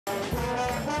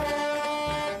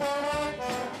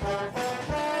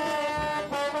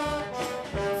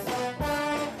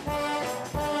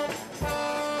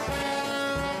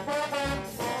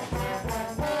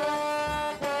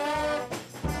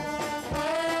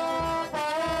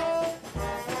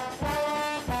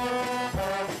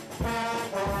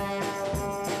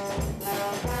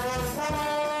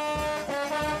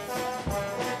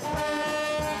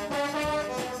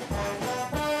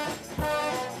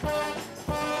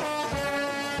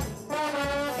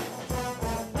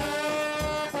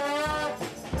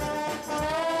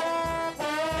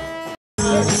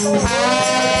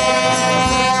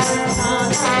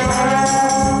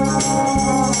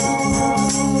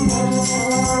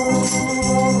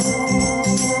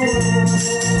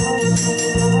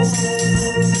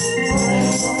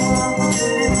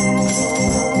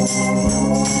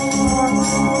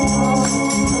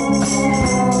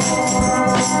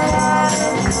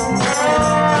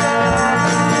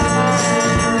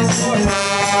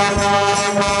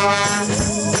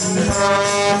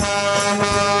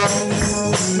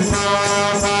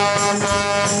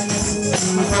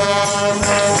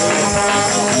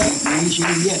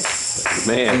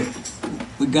Man,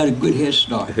 we got a good head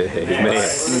start. Amen. Amen. God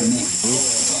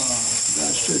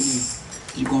certainly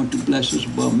is going to bless us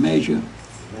above measure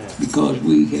because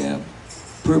we have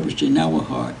purpose in our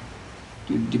heart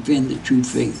to defend the true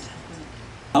faith.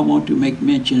 I want to make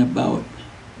mention about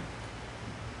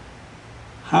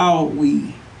how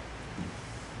we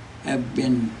have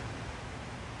been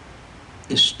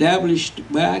established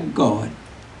by God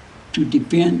to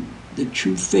defend the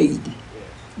true faith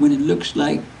when it looks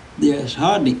like there's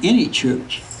hardly any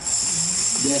church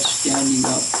that's standing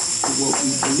up for what we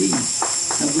believe.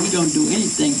 And we don't do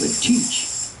anything but teach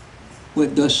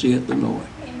what thus saith the Lord.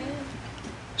 Amen.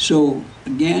 So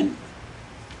again,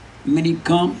 many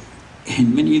come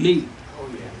and many leave.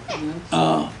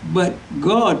 But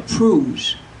God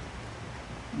proves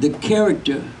the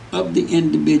character of the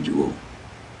individual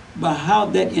by how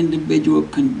that individual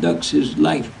conducts his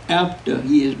life after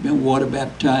he has been water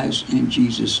baptized in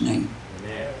Jesus' name.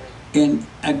 And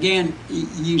again,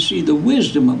 you see the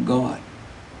wisdom of God.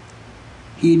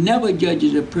 He never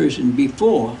judges a person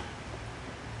before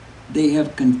they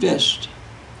have confessed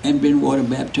and been water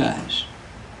baptized.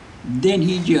 Then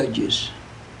he judges.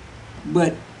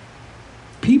 But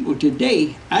people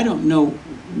today, I don't know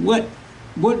what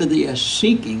they are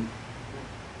seeking.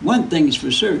 One thing is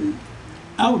for certain,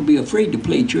 I would be afraid to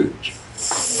play church.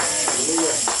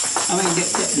 I mean,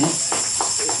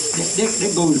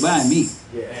 that goes by me.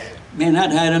 Man,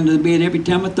 I'd hide under the bed every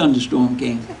time a thunderstorm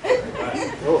came.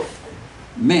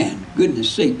 Man, goodness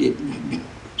sake,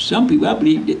 some people, I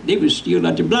believe, they would steal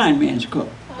out the blind man's car.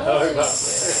 Hallelujah.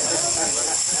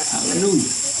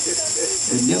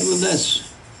 But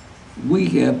nevertheless, we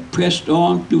have pressed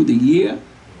on through the year,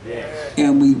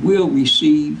 and we will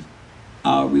receive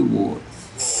our reward.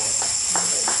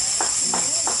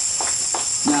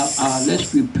 Now, let's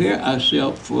prepare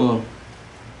ourselves for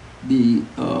the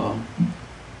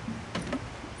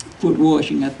foot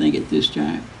washing, I think, at this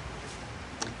time.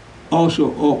 Also,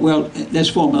 well, let's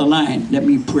form a line. Let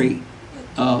me pray,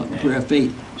 prayer of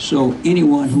faith. So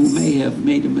anyone who may have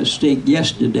made a mistake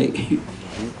yesterday,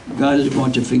 God is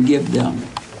going to forgive them.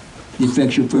 The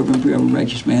effectual fervent prayer of a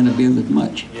righteous man availeth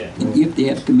much. And if they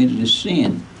have committed a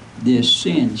sin, their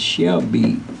sins shall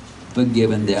be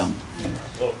forgiven them.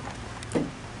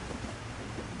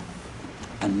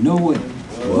 I know it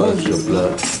was your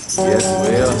blood. Yes,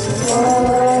 praise the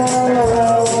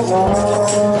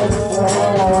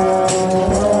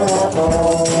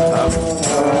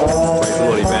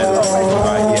Lord, evangelist.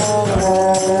 Right here.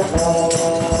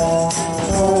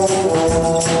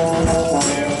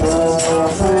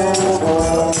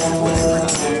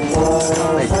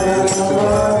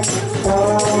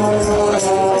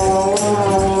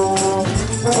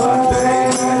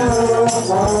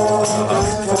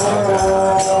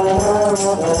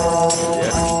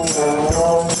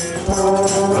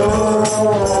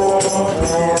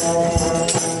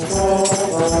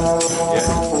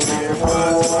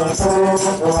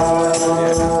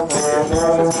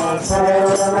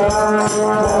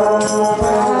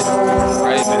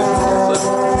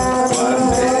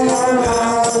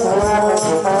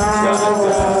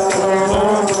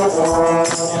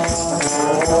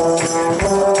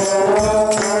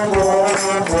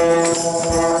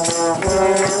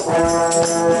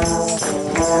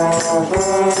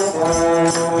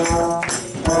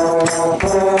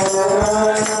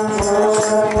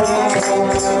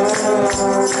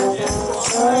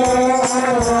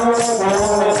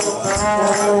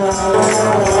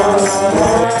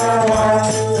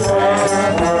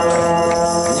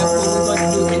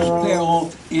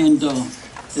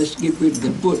 Let's get rid of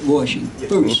the foot washing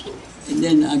first, and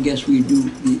then I guess we do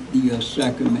the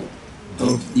sacrament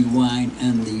of the wine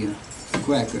and the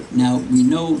cracker. Now we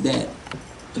know that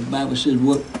the Bible says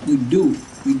what we do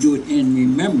it in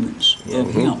remembrance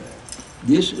of Him.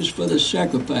 This is for the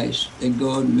sacrifice that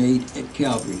God made at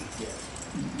Calvary.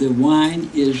 The wine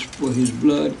is for His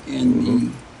blood,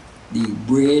 and the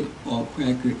bread or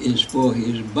cracker is for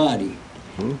His body.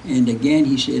 And again,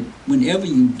 he said, whenever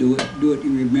you do it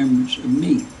in remembrance of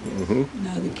me.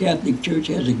 Now, the Catholic Church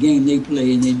has a game they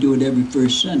play, and they do it every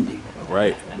first Sunday.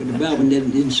 Right. But the Bible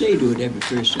didn't say do it every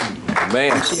first Sunday.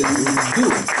 Man. It said when you do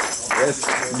it,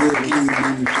 Yes. do it in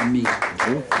remembrance of me.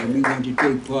 And we want to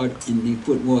take part in the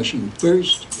foot washing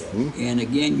first. And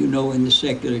again, you know, in the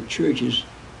secular churches,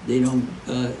 they don't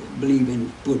believe in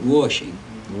foot washing.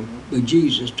 But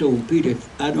Jesus told Peter, if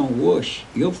I don't wash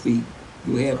your feet,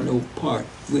 you have no part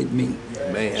with me.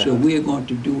 Man. So we're going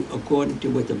to do according to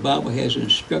what the Bible has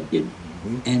instructed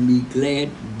and be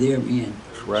glad therein.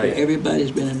 Right. So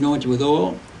everybody's been anointed with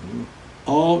oil.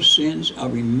 All sins are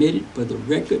remitted for the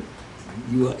record.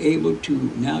 You are able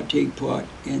to now take part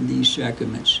in these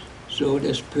sacraments. So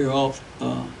let's pair off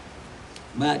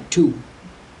by 2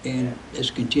 and let's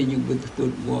continue with the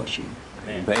foot washing.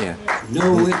 Man.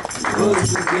 Know it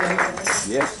was together.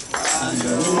 Yes. I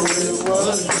know it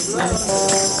was together.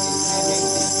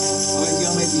 All right,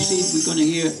 y'all may be seated. We're going to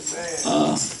hear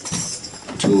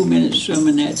 2-minute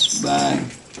sermonettes by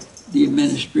the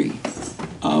ministry.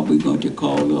 We're going to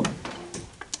call up,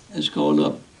 let's call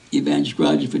up Evangelist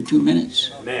Roger for 2 minutes.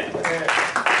 Amen.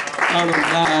 Followed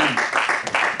by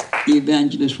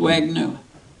Evangelist Wagner,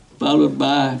 followed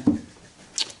by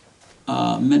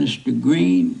Minister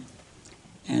Green,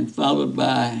 and followed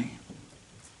by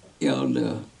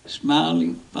Elder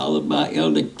Smiley, followed by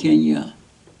Elder Kenya,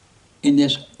 in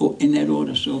that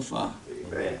order so far.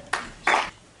 Amen.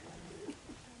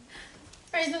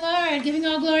 Praise the Lord, giving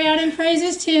all glory, honor, and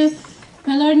praises to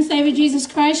my Lord and Savior Jesus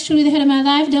Christ, truly the head of my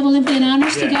life, double infinite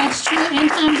honors to God's true end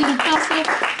times and apostle,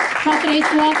 Prophet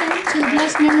H. Walker, to the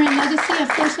blessed memory and legacy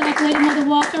of First Select Lady Mother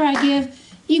Walker. I give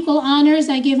equal honors.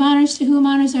 I give honors to whom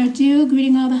honors are due,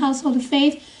 greeting all the household of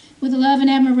faith with love and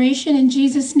admiration in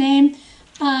Jesus' name.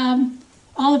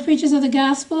 All the preachers of the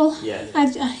gospel. Yes.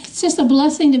 It's just a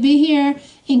blessing to be here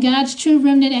in God's true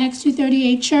remnant Acts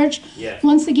 2:38 church. Yes.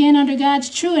 Once again under God's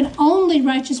true and only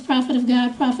righteous prophet of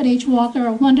God, Prophet H. Walker,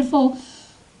 a wonderful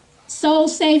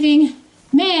soul-saving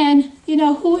man, you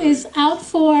know, who is out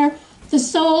for the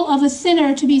soul of a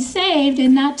sinner to be saved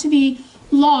and not to be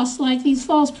lost like these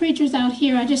false preachers out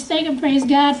here. I just thank and praise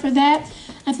God for that.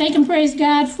 I thank and praise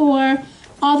God for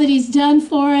all that he's done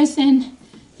for us. And,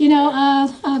 you know,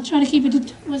 I'll try to keep it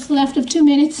to what's left of 2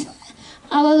 minutes.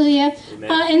 Hallelujah.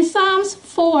 In Psalms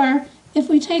 4, if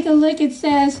we take a look, it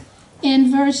says in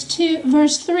verse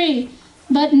 3,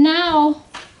 but know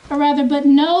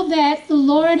that the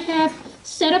Lord hath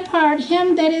set apart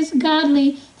him that is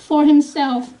godly for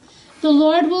himself. The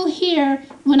Lord will hear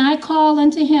when I call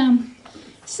unto him.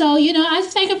 So, you know, I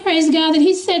thank and praise God that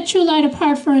he set True Light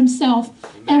apart for himself.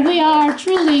 And we are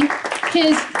truly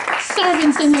his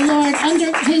servants in the Lord,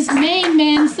 under his main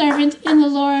man-servant in the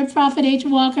Lord, Prophet H.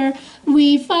 Walker.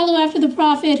 We follow after the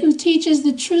prophet who teaches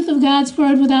the truth of God's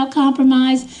word without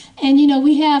compromise. And, you know,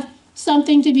 we have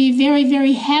something to be very,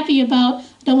 very happy about.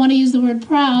 Don't want to use the word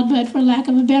proud, but for lack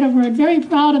of a better word, very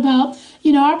proud about.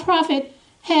 You know, our prophet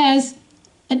has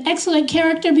an excellent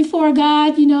character before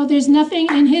God. You know, there's nothing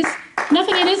in his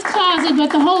closet but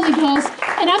the Holy Ghost.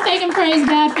 And I thank and praise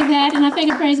God for that. And I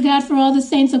thank and praise God for all the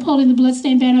saints upholding the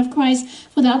bloodstained banner of Christ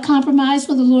without compromise,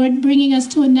 for the Lord bringing us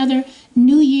to another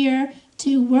new year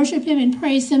to worship him and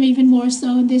praise him even more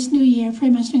so in this new year.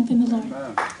 Pray my strength in the Lord.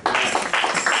 Another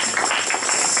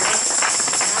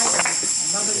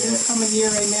new coming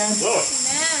year, amen.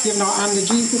 Giving all honor to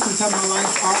Jesus and tell my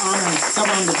life, all honor and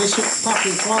cover on the bishop,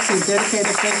 Prophet Walker, who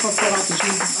dedicated, faithful, full out to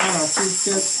Jesus, honor our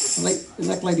priestess,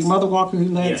 elect Lady Mother Walker, who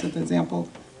led to the example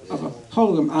of a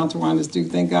holy entourage due.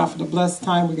 Thank God for the blessed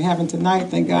time we're having tonight.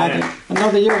 Thank God that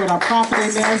another year with our prophet,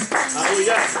 amen.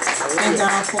 Thank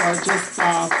God for just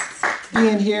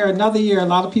being here another year. A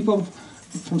lot of people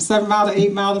from 7 Mile to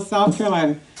 8 Mile to South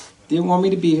Carolina didn't want me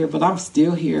to be here, but I'm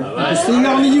still here. You can see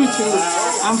on the YouTube,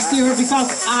 I'm still here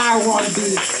because I want to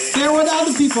be here what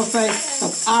other people say,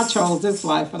 because I chose this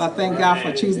life. But I thank God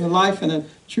for choosing the life and a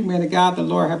true man of God the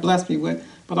Lord has blessed me with.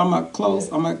 But I'm going to close.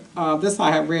 This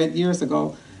I have read years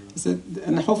ago. It said,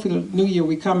 and hopefully the new year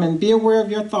we come in, be aware of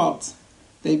your thoughts.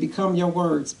 They become your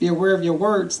words. Be aware of your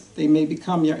words. They may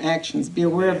become your actions. Be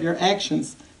aware of your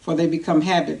actions, for they become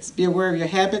habits. Be aware of your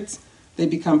habits. They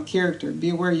become character. Be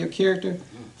aware of your character,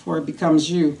 for it becomes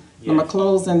you. Yes. I'm going to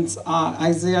close in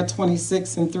Isaiah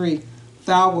 26:3.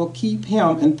 Thou wilt keep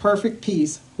him in perfect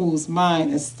peace, whose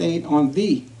mind is stayed on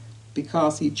thee,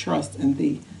 because he trusts in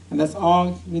thee. And that's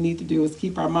all we need to do, is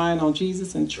keep our mind on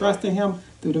Jesus and trust in him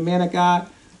through the man of God,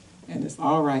 and it's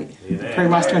all right. Pray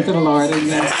my strength to the Lord.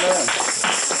 Amen.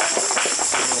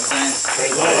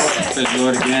 Praise the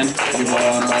Lord again. Give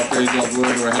all honor, all praise, all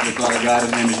glory to our Heavenly Father God in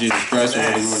the name of Jesus Christ, our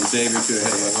Lord and Savior, to the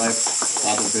head of our life.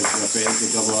 author of Physical Faith,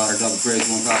 give double honor, double praise,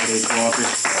 one prophet, H. Walker.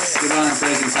 Give honor and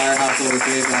praise the entire household of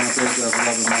faith, honor and praise to our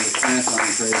beloved Mother Smith, honor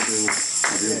and praise to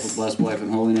our beautiful, blessed wife in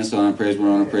holiness, honor and praise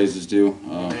where honor and praise is due.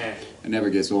 It never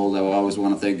gets old. I will always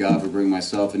want to thank God for bringing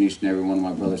myself and each and every one of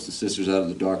my brothers and sisters out of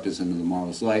the darkness into the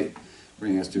marvelous light,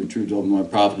 bringing us to a true Lord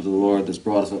prophet of the Lord that's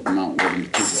brought us up the mountain where we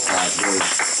teach us God's word.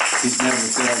 He's never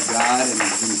failed God, and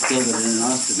He's instilled it in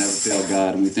us to never fail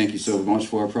God. And we thank you so much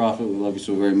for our prophet. We love you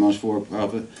so very much for our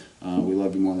prophet. We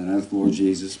love you more than anything, Lord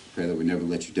Jesus. Pray that we never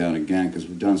let you down again, because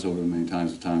we've done so very many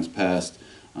times in times past.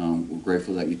 We're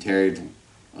grateful that you tarried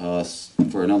us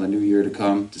for another new year to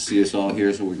come, to see us all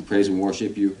here so we can praise and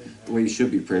worship you the way you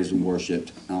should be praised and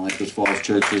worshipped, not like those false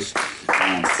churches.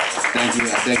 Thank you.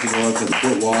 I thank you, Lord, for the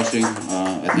foot washing.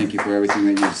 I thank you for everything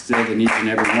that you instilled in each and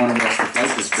every one of us to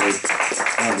fight this faith,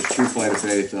 the true fight of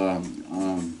faith.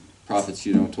 Prophets,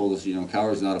 told us,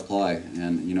 cowards not apply.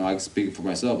 And, I can speak for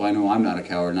myself. I know I'm not a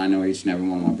coward, and I know each and every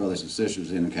one of my brothers and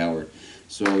sisters ain't a coward.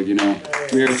 So, we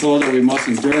are told that we must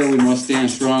endure, we must stand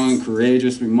strong and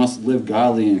courageous, we must live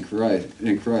godly in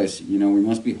Christ. We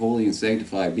must be holy and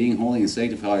sanctified. Being holy and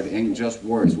sanctified ain't just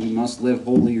words. We must live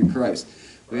holy in Christ.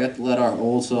 We have to let our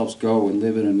old selves go and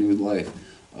live in a new life.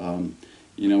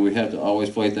 We have to always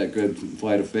fight that good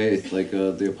fight of faith like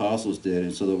the apostles did,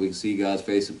 and so that we can see God's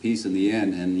face of peace in the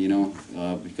end. And,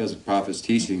 because of prophets'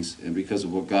 teachings and because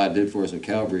of what God did for us at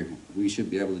Calvary, we should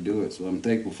be able to do it. So I'm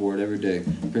thankful for it every day.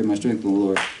 Pray my strength in the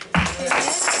Lord.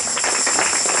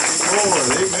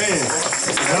 Lord, amen.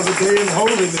 Another day in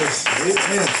holiness.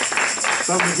 Amen.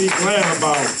 Something to be glad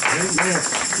about. Amen.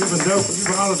 Give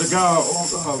honor to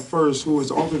God first, who is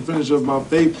the ultimate finisher of my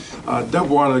faith.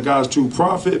 Double honor to God's true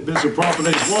prophet, Bishop Prophet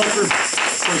H. Walker,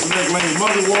 First-elect Lady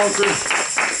Mother Walker.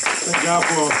 Thank God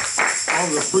for all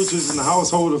the preachers in the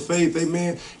household of faith.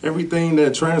 Amen. Everything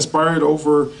that transpired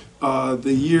over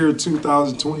the year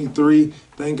 2023.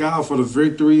 Thank God for the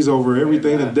victories over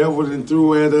everything the devil done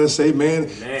threw at us. Amen.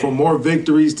 For more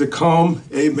victories to come.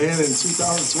 Amen. In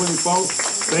 2024.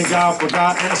 Thank God for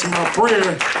God answering my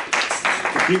prayer.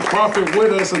 Keep prophet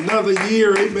with us another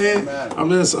year. Amen.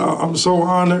 I'm so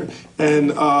honored.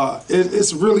 And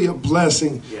it's really a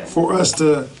blessing for us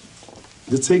to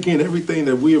take in everything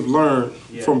that we have learned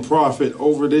from prophet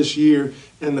over this year.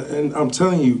 And I'm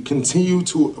telling you, continue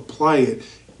to apply it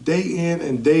day in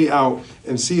and day out,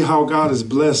 and see how God has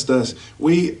blessed us.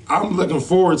 I'm looking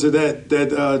forward to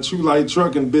that True Light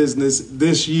trucking business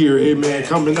this year, amen,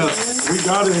 coming up. We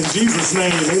got it in Jesus'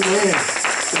 name, amen.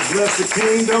 To bless the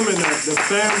kingdom and the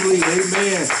family,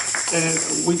 amen.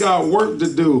 And we got work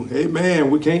to do, amen.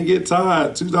 We can't get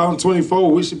tired.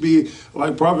 2024, we should be,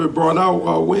 like Prophet brought out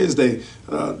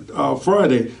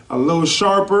Friday, a little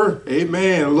sharper,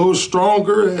 amen, a little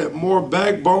stronger, more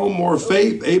backbone, more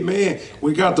faith, amen.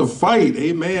 We got to fight,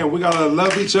 amen. We got to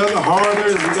love each other harder.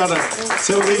 We got to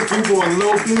tell these people a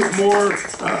little bit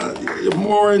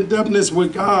more in depthness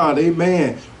with God,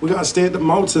 amen. We got to stay at the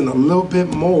mountain a little bit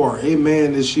more,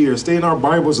 amen, this year. Stay in our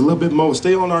Bibles a little bit more.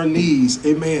 Stay on our knees,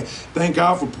 amen. Thank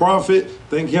God for prophet.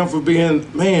 Thank him for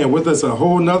being, with us a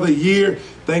whole nother year.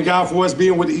 Thank God for us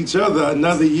being with each other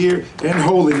another year in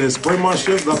holiness. Pray my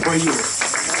strength, I pray you.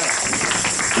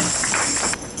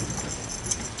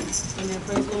 Amen.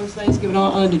 Praise the Lord, saints. Giving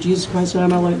all honor to Jesus Christ, our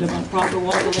Lord, to my prophet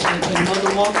Walker, and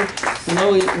Mother Walker, and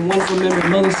Lord, and wonderful member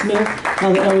Mother Smith,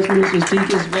 all the elders, ministers,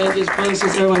 deacons, evangelists, brothers,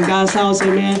 sisters, everyone in God's house,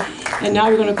 amen. And now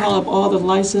we're going to call up all the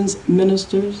licensed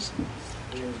ministers.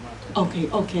 Okay.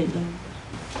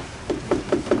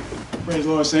 Praise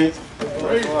the Lord, saints.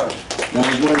 Praise the Lord. God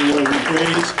is worthy to be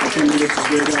praised. Continue to lift the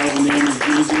great God in the name of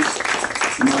Jesus.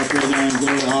 And all praise and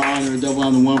glory, all honor, and double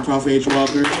honor, one prophet H.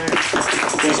 Walker.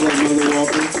 First Lady Mother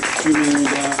Walker, true man of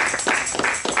God,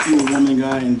 true woman of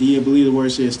God. Indeed, I believe the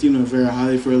word says, esteem them very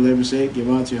highly for a labor's sake. Give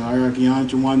unto your hierarchy, honor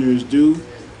to wanderers due.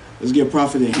 Let's give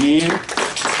prophet a hand.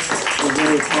 We're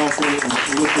very powerful and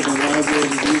prolific and wise words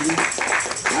of Jesus.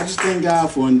 I just thank God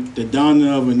for the dawning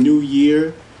of a new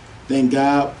year. Thank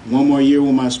God, one more year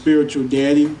with my spiritual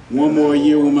daddy, one more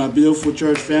year with my beautiful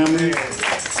church family.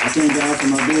 I thank God for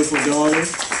my beautiful daughter.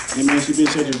 Amen. She's been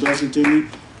such a blessing to me.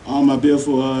 All my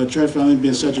beautiful church family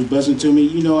been such a blessing to me.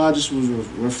 I just was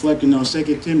reflecting on 2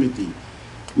 Timothy.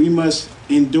 We must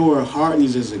endure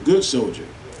hardness as a good soldier.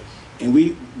 And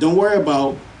we don't worry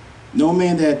about no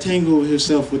man that tangle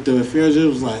himself with the affairs of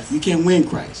his life. You can't win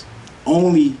Christ.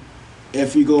 Only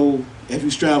if you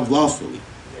strive lawfully.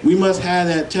 We must have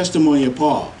that testimony of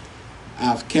Paul.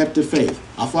 I've kept the faith.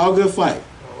 I fought a good fight,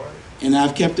 and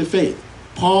I've kept the faith.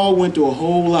 Paul went through a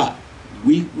whole lot.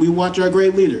 We watch our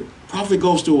great leader. Prophet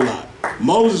goes through a lot.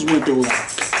 Moses went through a lot.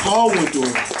 Paul went through a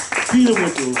lot. Peter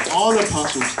went through a lot. All the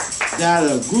apostles died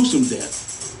a gruesome death.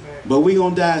 but we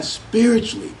gonna die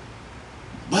spiritually.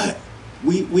 But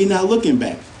we not looking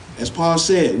back. As Paul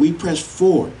said, we press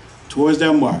forward towards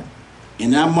that mark.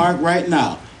 And that mark right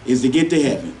now is to get to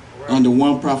heaven under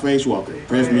one Prophet H. Walker.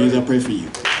 Pray for me as I pray for you.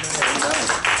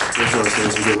 First Lord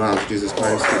says we give honor to Jesus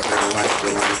Christ, who saved our life, the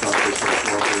life of Prophet H.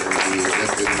 Walker, and the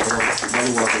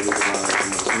Mother Walker, we give honor to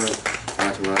Mother Smith.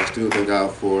 Honor to us too. Thank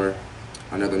God for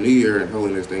another new year in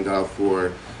holiness. Thank God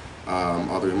for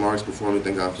all the remarks before me.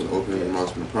 Thank God for the opening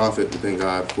remarks from the prophet. We thank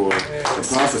God for the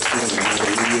prophet for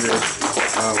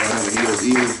another New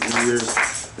Year's, New Year's.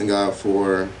 Thank God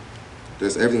for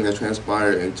just everything that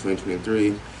transpired in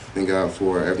 2023. Thank God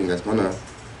for everything that's gonna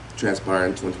transpire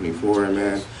in 2024.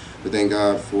 Amen. We thank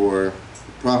God for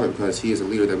the prophet because he is a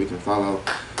leader that we can follow.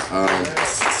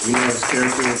 We know his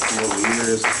character for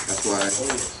years. That's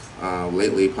why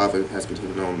lately prophet has been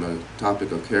taking on the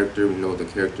topic of character. We know the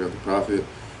character of the prophet,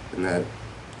 and that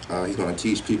he's going to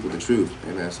teach people the truth.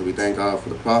 Amen. So we thank God for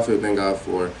the prophet. Thank God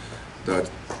for the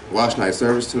wash night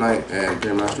service tonight, and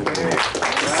pray my strength.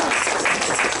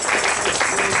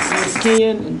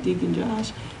 Ken and Deacon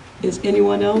Josh. Is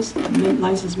anyone else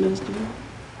licensed minister?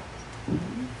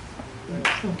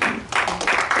 Okay.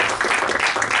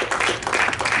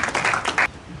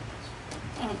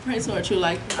 Praise the Lord, true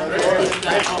like give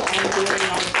God all the glory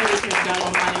and all the praise, give God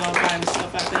Almighty all by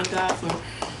himself. I thank God for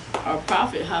our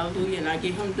prophet, hallelujah, and I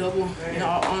give him double in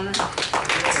all honor. We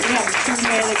have a true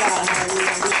man of God,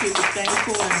 hallelujah. We should be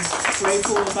thankful and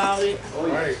grateful about it.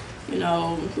 You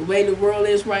know, the way the world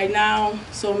is right now,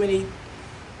 so many,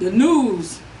 the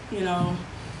news, you know,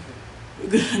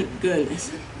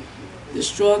 goodness.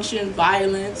 Destruction,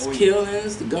 violence,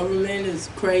 killings, the government is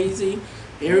crazy.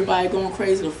 Everybody going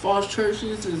crazy. The false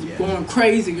churches is going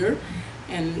crazier.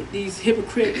 And these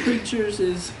hypocrite preachers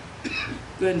is,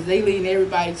 goodness, they leading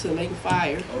everybody to a lake of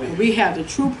fire. And we have the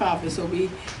true prophet, so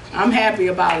I'm happy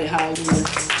about it, hallelujah.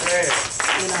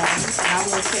 You know, and I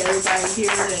want to tell everybody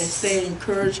here that stay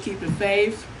encouraged, keep the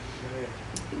faith.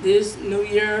 This new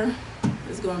year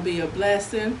is going to be a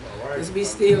blessing because we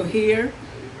still here.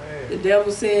 The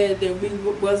devil said that we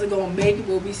wasn't going to make it,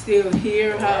 but we still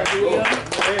here, hallelujah.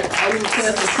 All these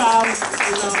tests and problems,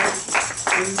 you know,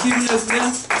 and giving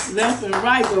us left and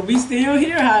right, but we still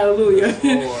here, hallelujah.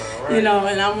 You know,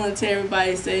 and I want to tell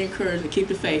everybody to stay encouraged and keep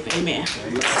the faith. Amen.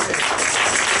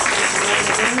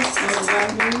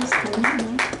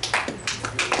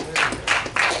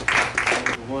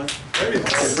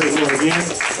 Praise the Lord again.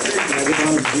 Give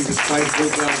honor to Jesus Christ,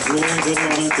 give God glory, give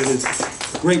honor to his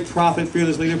great prophet,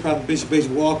 fearless leader, Prophet Bishop H.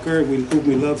 Walker, whom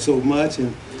we love so much,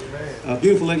 and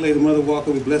beautiful lady Mother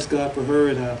Walker. We bless God for her,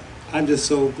 and I'm just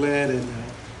so glad, and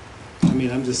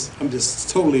I'm just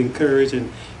totally encouraged,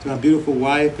 and to my beautiful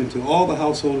wife, and to all the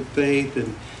household of faith,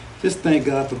 and just thank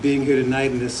God for being here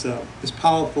tonight, and this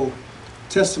powerful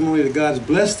testimony that God has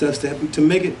blessed us to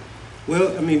make it.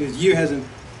 Well, I mean, this year hasn't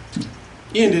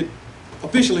ended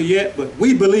officially yet, but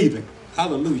we believe it.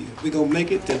 Hallelujah. We're going to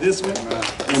make it to this one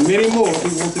and many more if he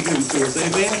wants to give them to us.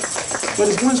 Amen. But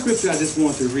there's one scripture I just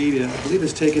want to read, and I believe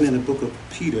it's taken in the book of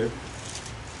Peter.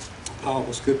 A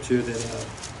powerful scripture that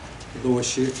the Lord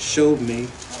showed me.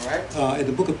 All right. In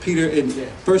the book of Peter, in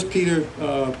 1 Peter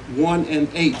 1 and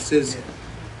 8 says,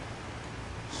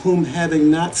 whom having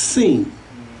not seen,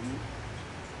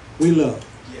 we love.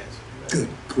 Good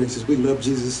gracious, we love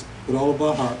Jesus with all of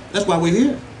our heart. That's why we're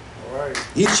here.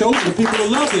 He chose the people to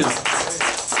love him,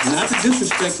 not to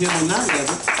disrespect him or not love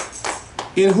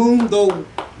him, in whom though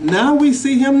now we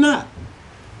see him not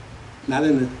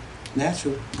in the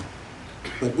natural,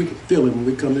 but we can feel him when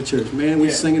we come to church. Man,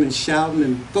 we're singing and shouting,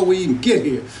 and before we even get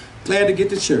here, glad to get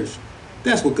to church.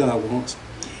 That's what God wants.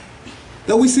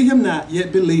 Though we see him not,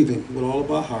 yet believing with all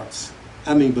of our hearts.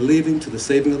 I mean, believing to the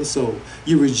saving of the soul.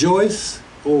 You rejoice,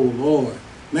 oh Lord.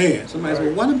 Man, somebody said,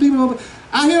 well, why do people over?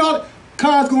 I hear all the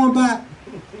cars going by.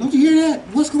 Don't you hear that?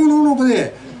 What's going on over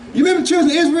there? You remember the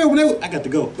children of Israel when they were, I got to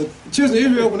go, but the children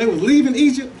of Israel when they was leaving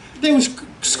Egypt, they was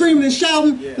screaming and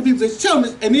shouting. The people said, shout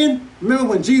me. And then, remember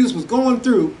when Jesus was going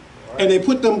through, and they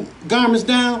put them garments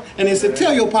down, and they said,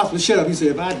 tell your apostle to shut up. He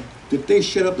said, if they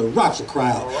shut up, the rocks will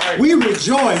cry out. We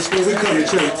rejoice when we come to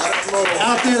church.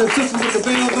 Out there, the sisters with the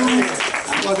bells on,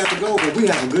 I know I got to go, but we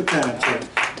have a good time, church.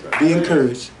 Be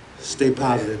encouraged. Stay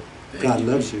positive. God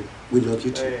loves you. We love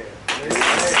you too.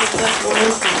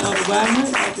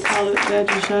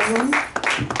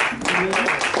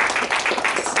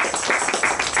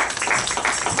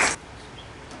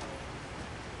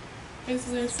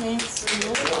 Jesus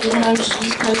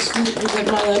Christ,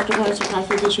 my life, the voice of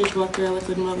Prophet Bishop Walker, I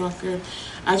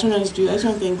just want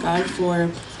to thank God for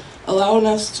allowing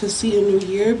us to see a new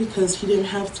year, because he didn't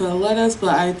have to let us.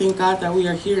 But I thank God that we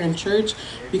are here in church,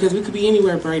 because we could be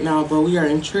anywhere right now, but we are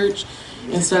in church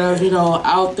instead of,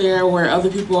 out there where other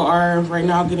people are right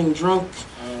now getting drunk,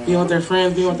 being with their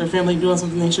friends, being with their family, doing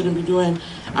something they shouldn't be doing.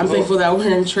 I'm thankful that we're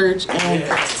in church, and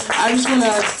I just want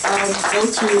to go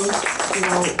to,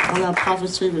 one of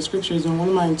Prophet's favorite scriptures, and one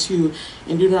of mine too,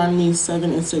 in Deuteronomy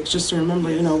 7:6, just to remember,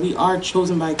 we are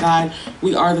chosen by God.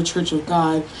 We are the church of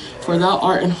God. For thou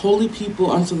art an holy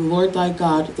people unto the Lord thy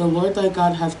God. The Lord thy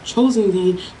God hath chosen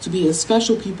thee to be a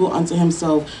special people unto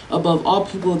himself, above all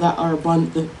people that are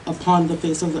upon the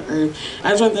face of the earth.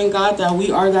 I just want to thank God that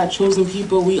we are that chosen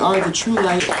people. We are the true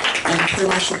light, and pray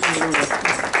my strength for the Lord.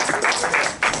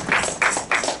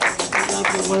 Thank God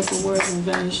for the wonderful words from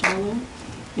Evangelist Shiloh.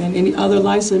 And any other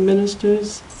licensed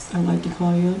ministers, I'd like to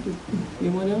call you up.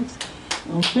 Anyone else?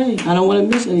 Okay, I don't want to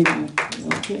miss anyone.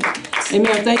 Okay.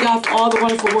 Amen. Thank God for all the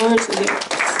wonderful words that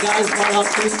God has brought out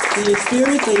to your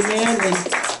spirits. Amen. And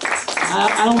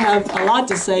I don't have a lot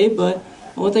to say, but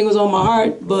one thing was on my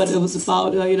heart, but it was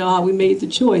about, how we made the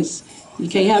choice. You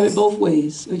can't have it both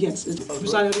ways. Oh, yes.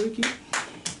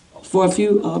 For a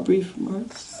few brief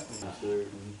remarks.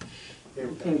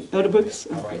 Okay. Elder Brooks?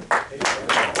 Okay.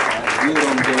 Good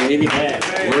on the day.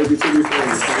 Worthy to be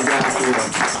praised. Thank God for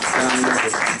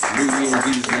New Year in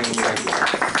Jesus' name.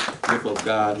 Lift up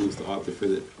God, who's the author for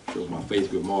it. Show my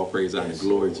faith with all praise, honor, and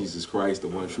glory. Jesus Christ, the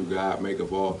one true God, maker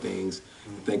of all things.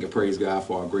 Thank and praise God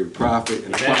for our great prophet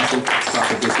and apostle,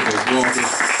 Prophet Bishop S.O.C.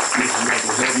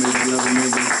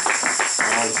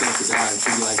 All the saints of God and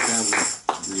True Life family.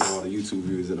 Read all the YouTube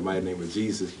viewers in the mighty name of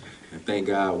Jesus. And thank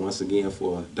God once again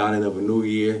for dawning of a new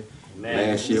year.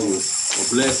 Amen. Last year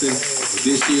was a blessing, but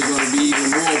this year is going to be even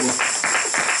more of a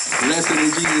blessing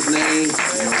in Jesus' name.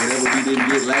 Whatever we didn't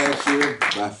get last year,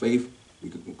 by faith, we're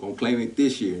going to claim it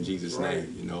this year in Jesus'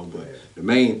 name, But the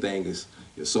main thing is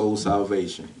your soul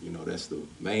salvation. That's the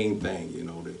main thing,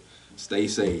 to stay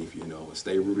safe, and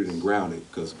stay rooted and grounded,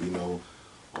 because we know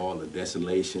all the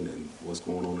desolation and what's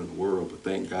going on in the world. But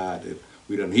thank God that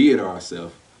we done hid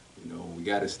ourselves. We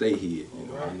got to stay here.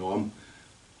 I know I'm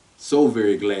so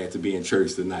very glad to be in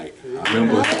church tonight. I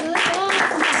remember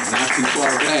not too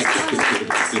far back.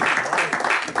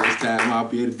 This time I'll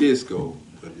be at a disco,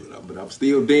 but I'm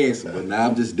still dancing. But now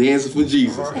I'm just dancing for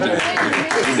Jesus. I'm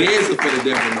dancing for the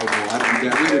devil no more. I done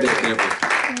got rid of that devil.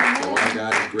 So our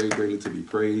God is great, greatly to be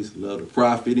praised. Love the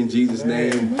prophet in Jesus'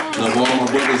 name. Love all my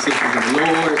brothers and sisters in the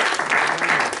Lord.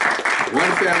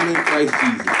 One family in Christ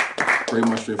Jesus. Pray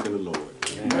my strength in the Lord.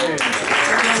 Amen.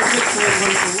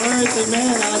 Words,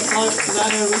 amen. I like to call it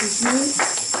God and really smooth.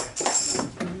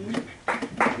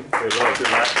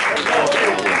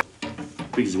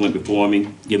 Preachers went before me,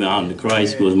 giving honor to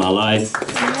Christ, who is my life.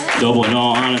 Double and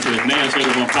all honor to his man,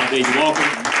 servant on Prophet H. Walker.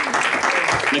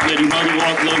 Next lady, Mother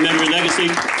Walker, Love Memory Legacy.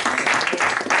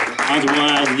 Honor to what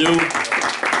I have to do.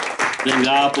 Thank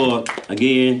God for,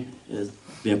 again, as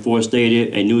been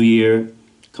forestated, a new year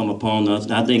come upon us.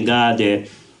 And I thank God that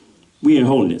we in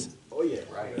holiness. Oh, yeah.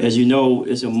 Right. As you know,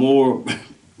 it's a more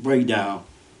breakdown.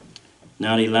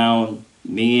 Now they allowing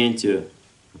men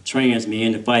trans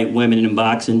men to fight women in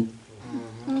boxing.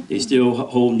 They still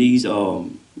hold these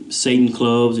Satan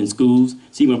clubs in schools.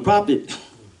 See, when Prophet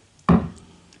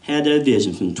had that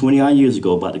vision from 20-odd years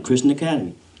ago about the Christian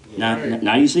Academy,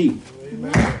 now you see.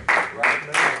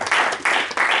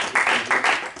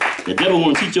 The devil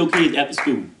want to teach your kids after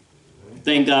school.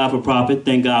 Thank God for Prophet.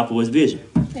 Thank God for his vision.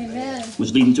 Amen.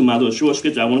 Which leads me to my little short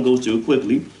scripture I want to go to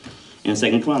quickly in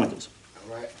 2 Chronicles.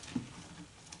 All right.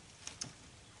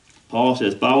 Paul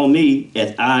says, follow me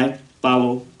as I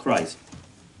follow Christ.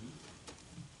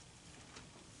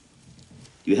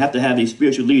 You have to have a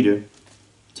spiritual leader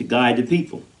to guide the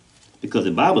people. Because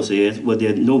the Bible says, where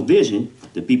there's no vision,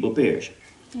 the people perish.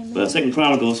 Amen. But 2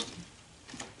 Chronicles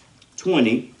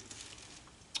 20,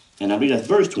 and I believe that's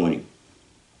verse 20.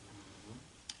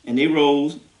 And they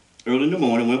rose early in the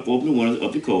morning, went forth in the windows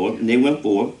of the court, and they went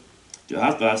forth.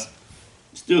 Jehoshaphat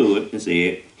stood and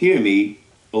said, hear me,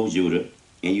 O Judah,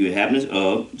 and you inhabitants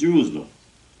of Jerusalem.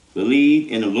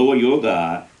 Believe in the Lord your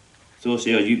God, so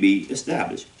shall you be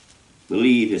established.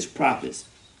 Believe his prophets,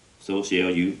 so shall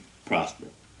you prosper.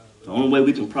 The only way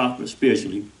we can prosper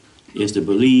spiritually is to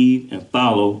believe and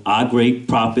follow our great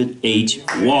prophet H.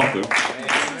 Walker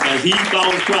as he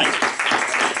follows Christ.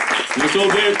 And it's so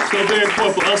very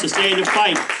important for us to stay in the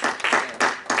fight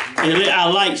and let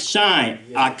our light shine,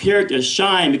 our character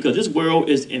shine, because this world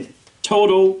is in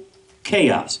total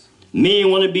chaos.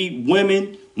 Men want to be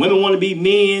women, women want to be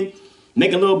men,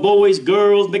 making little boys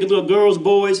girls, making little girls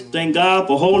boys. Thank God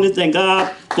for holiness, thank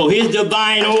God for his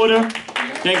divine order.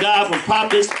 Thank God for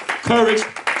prophets, courage,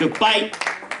 to fight.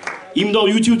 Even though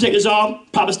YouTube take us off,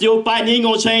 Papa still fighting. He ain't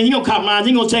gonna change. He gonna compromise.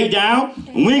 He ain't gonna take down.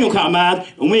 And we ain't gonna compromise.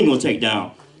 And we ain't gonna take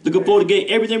down. Looking forward to get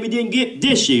everything we didn't get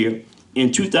this year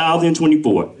in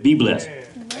 2024. Be blessed.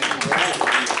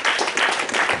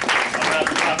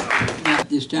 Now,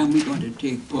 this time we're going to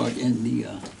take part in the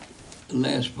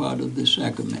last part of the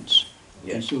sacraments.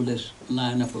 Yes. And so let's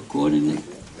line up accordingly.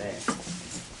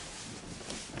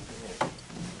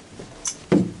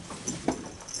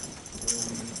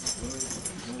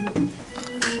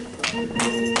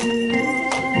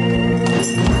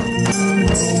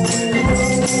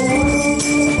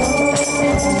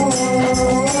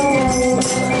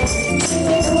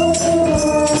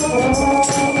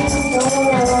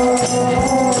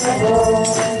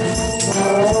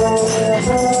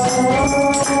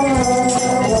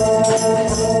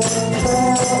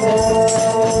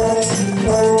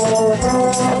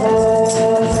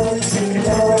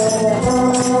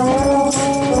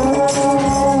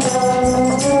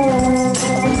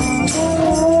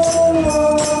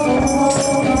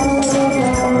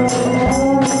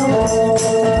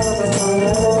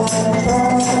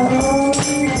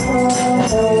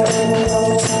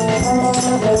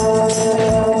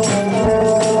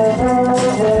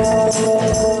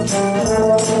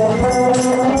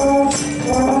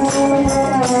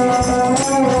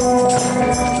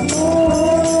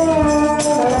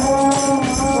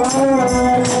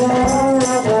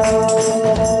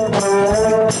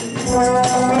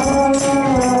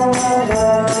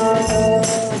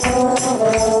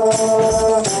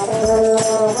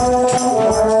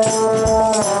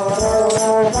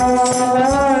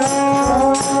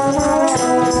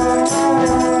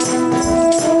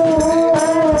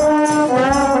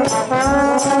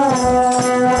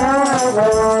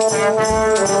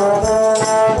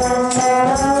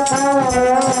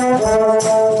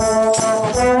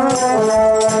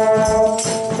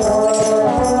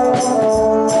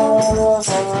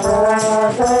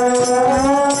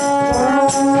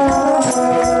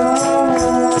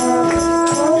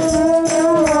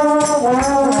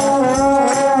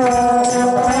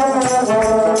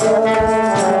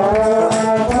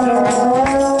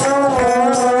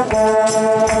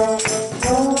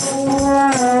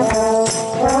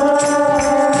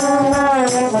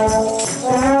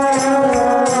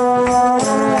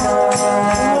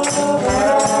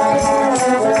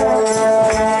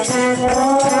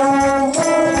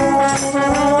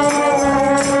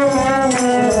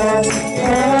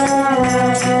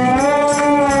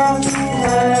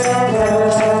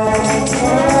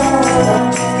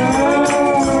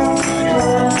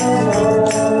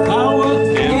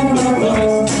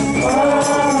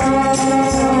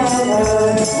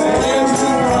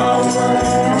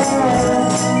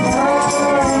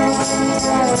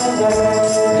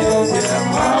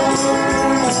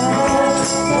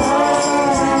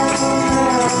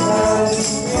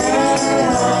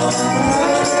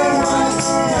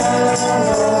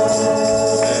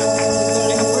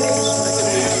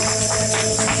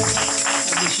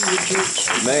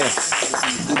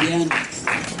 Again,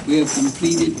 we have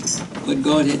completed what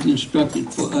God has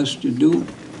instructed for us to do,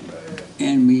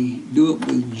 and we do it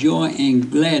with joy and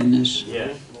gladness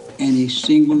and a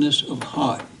singleness of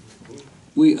heart.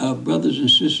 We are brothers and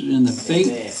sisters in the faith.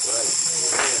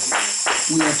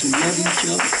 We are to love each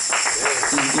other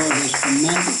as God has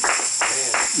commanded.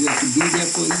 We are to be there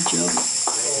for each other.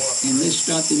 And let's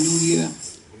start the new year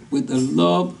with the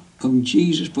love of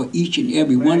Jesus for each and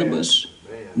every one of us.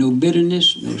 No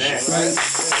bitterness, no strife,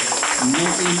 no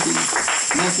envy,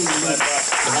 nothing but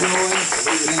joy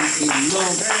and a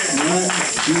love one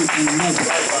to another.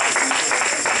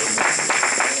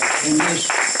 And let's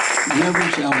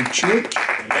reverence our church,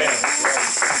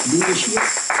 leadership,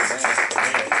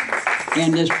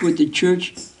 and let's put the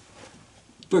church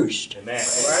first.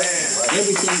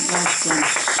 Everything else comes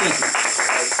second.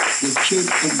 The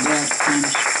church of God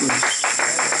comes first.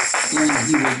 And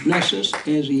he will bless us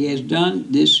as he has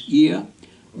done this year.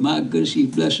 My goodness, he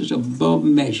blesses above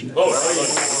measure. We are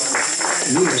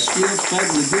still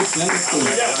fighting the good fight of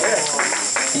faith.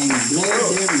 And glad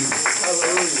they're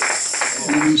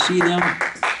in. When we see them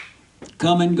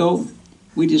come and go,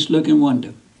 we just look and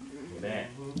wonder.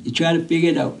 You try to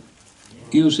figure it out.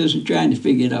 You know, sister, trying to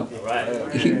figure it out.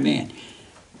 Amen.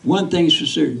 One thing's for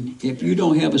certain. If you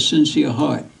don't have a sincere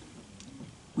heart,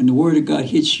 when the word of God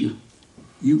hits you,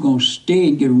 you're going to stay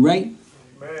and get right,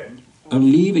 or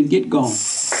leave and get gone.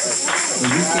 Or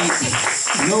you can't,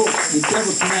 no, the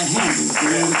devil cannot handle the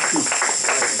word of truth.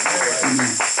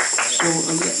 Amen. So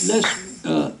let's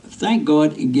thank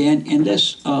God again, and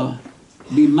let's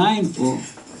be mindful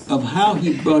of how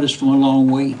he brought us from a long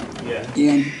way.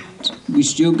 And We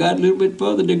still got a little bit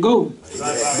further to go.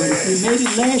 But if we made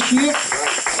it last year,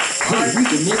 hey, we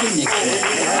can make it next year.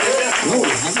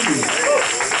 Glory, hallelujah.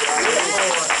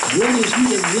 Great is he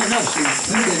that is in us and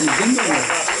he that is in the world.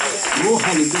 Oh,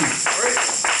 hallelujah.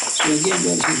 So again,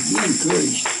 brothers, be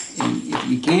encouraged. And if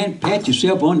you can, pat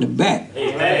yourself on the back.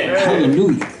 Amen.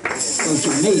 Hallelujah. Because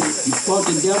you made it. You fought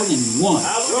the devil and won. I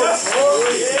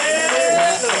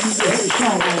used to hear a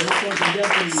song where you fought the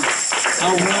devil and I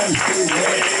won.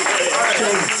 So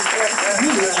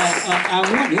really, I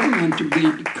want everyone to be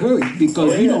encouraged because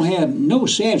we don't have no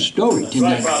sad story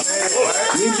tonight.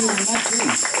 We're doing my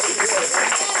thing.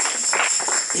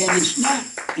 And it's not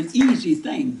an easy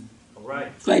thing.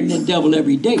 Fighting the devil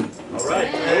every day.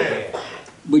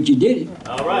 But you did it.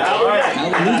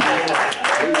 Hallelujah.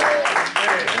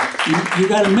 You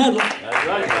got a medal.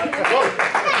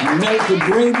 A medal for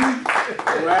bravery.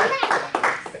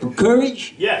 For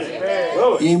courage.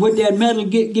 And what that medal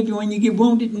give you when you get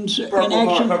wounded in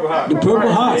action? The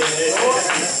Purple Heart. A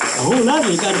whole lot of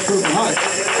you got a Purple Heart.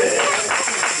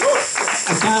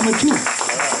 A time or two.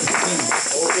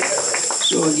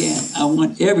 So again, I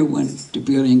want everyone to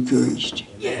feel encouraged.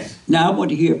 Now I want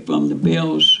to hear from the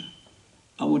bells.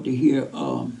 I want to hear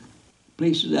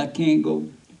places I can't go,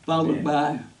 followed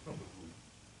by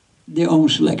their own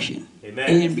selection.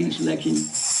 A and B selection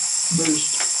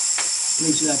first,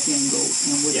 places I can't go,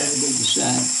 and whatever they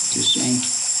decide to sing.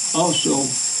 Also,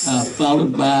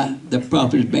 followed by the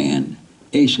Prophet's Band,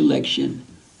 A selection,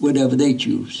 whatever they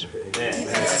choose.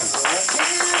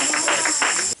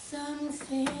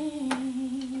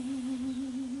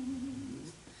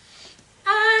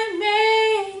 I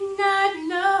may not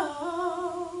know.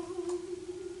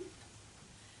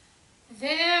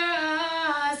 There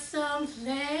are some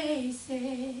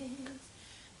places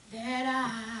that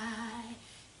I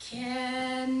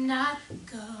cannot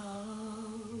go,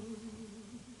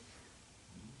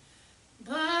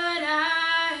 but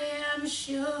I am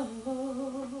sure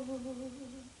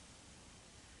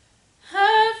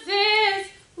of this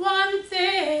one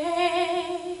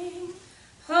thing.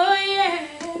 Oh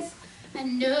yes, I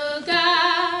know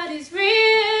God is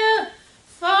real,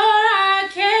 for I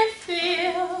can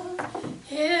feel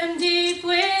Him deep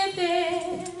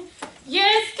within.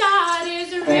 Yes, God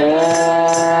is real.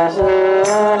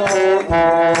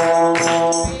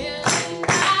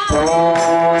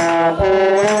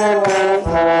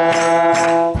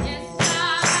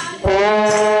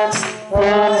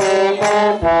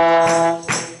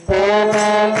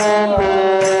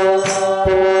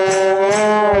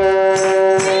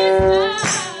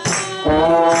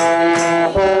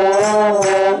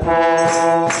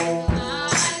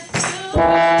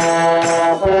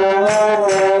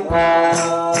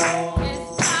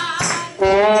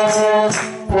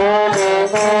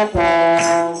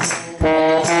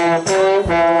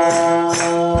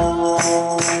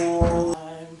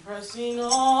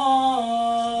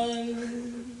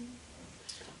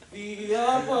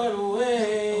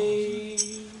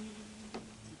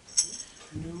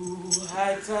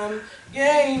 I'm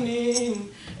gaining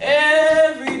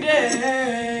every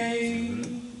day.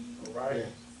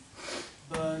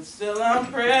 But still I'm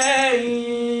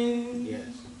praying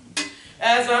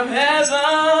as I'm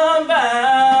heaven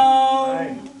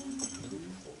bound.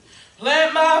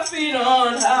 Plant my feet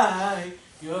on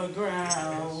higher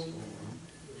ground.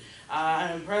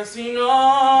 I'm pressing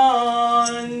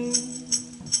on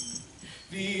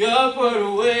the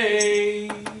upward way.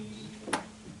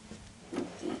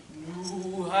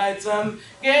 New heights I'm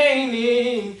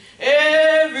gaining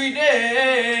every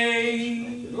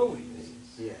day.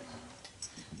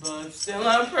 But still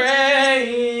I'm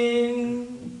praying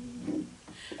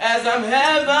as I'm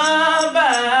heaven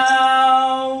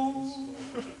bound.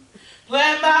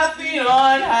 Plant my feet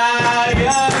on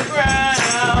higher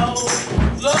ground.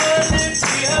 Lord, lift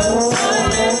me up,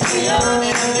 Lord, lift me up, and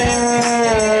lift me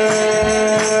up.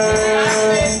 I'm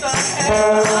based on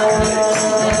heaven.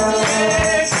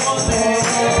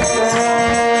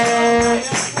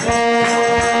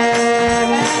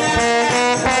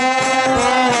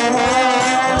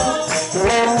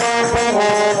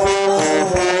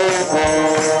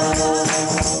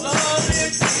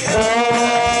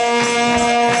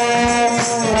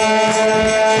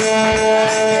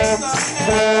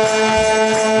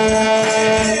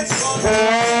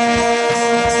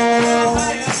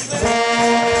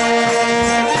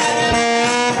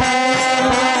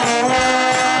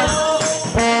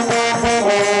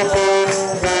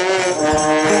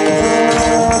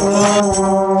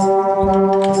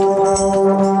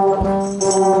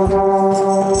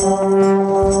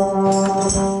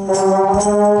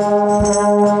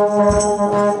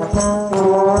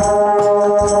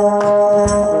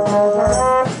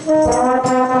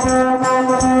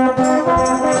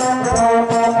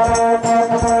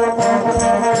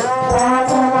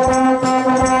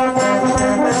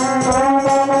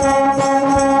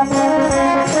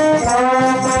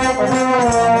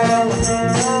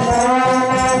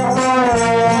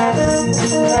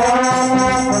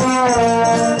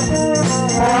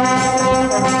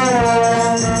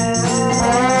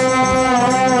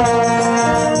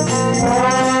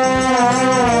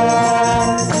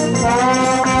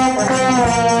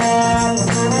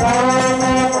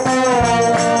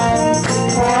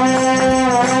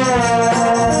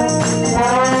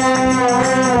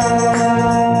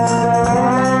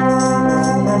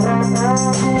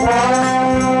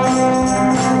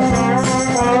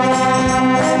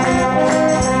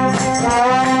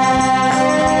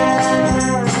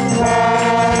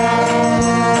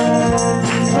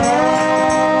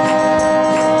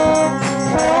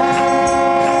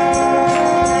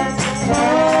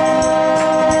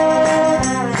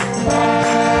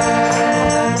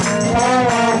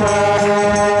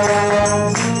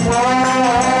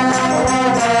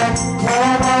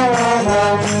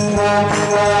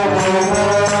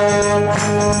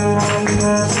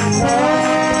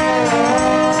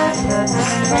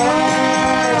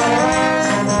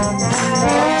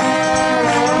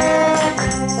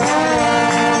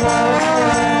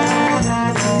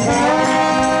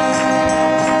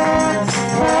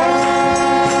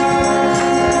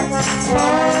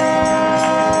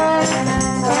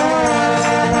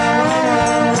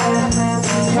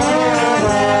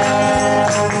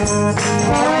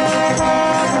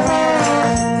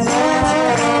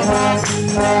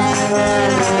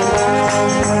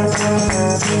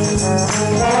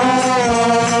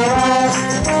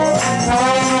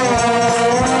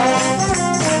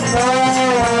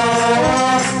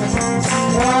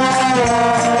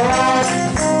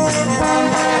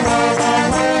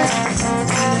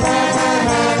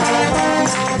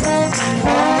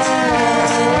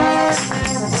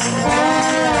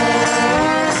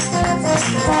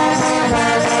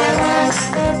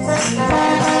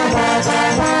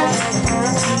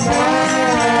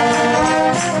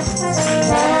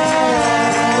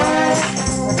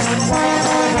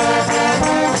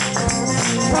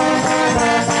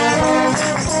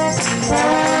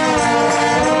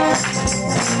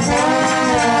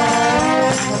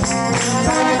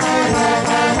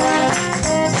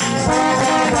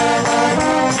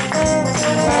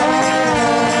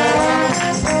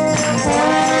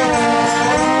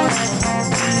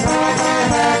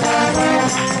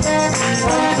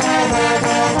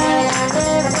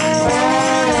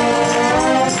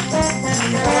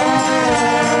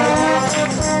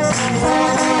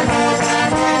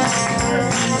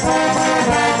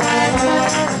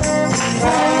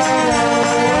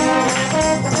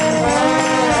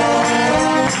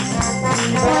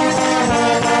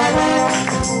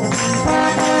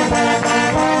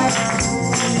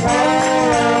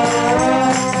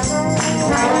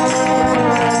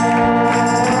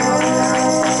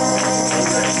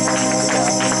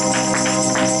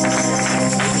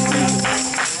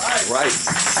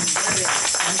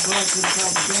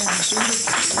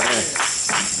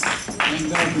 Thank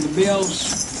God for the bells.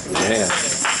 Yeah.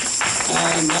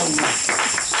 I never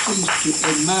cease to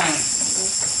admire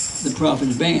the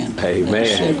Prophet's band.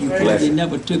 Amen. They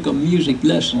never took a music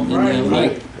lesson in their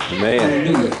life. Amen.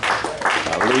 Hallelujah.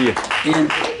 Hallelujah. And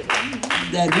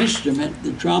that instrument,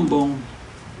 the trombone,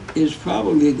 is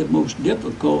probably the most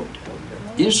difficult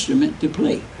instrument to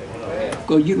play,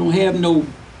 because you don't have no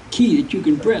key that you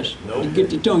can press to get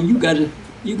the tone. You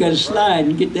gotta slide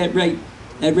and get that right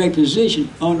position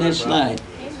on that slide.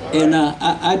 And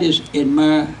I just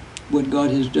admire what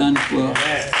God has done for the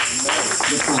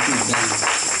Prophet's band.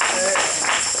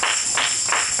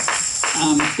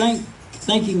 I'm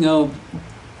thinking of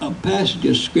a passage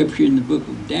of scripture in the book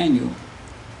of Daniel.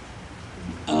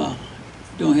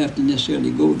 Don't have to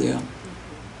necessarily go there.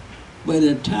 But at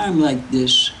a time like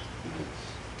this,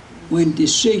 when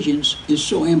decisions is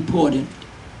so important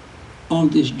on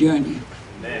this journey,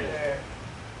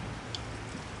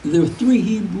 the three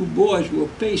Hebrew boys were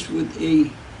faced with a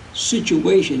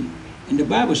situation, and the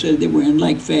Bible says they were in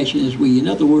like fashion as we. In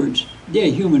other words,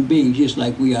 they're human beings just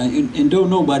like we are, and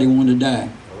don't nobody want to die.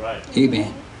 Right.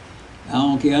 Amen. I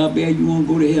don't care how bad you want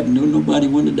to go to heaven, don't nobody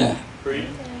want to die.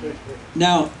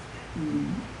 Now,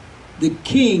 the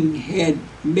king had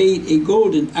made a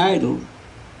golden idol,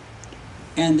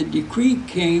 and the decree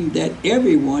came that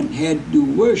everyone had to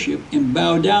worship and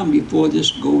bow down before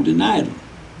this golden idol.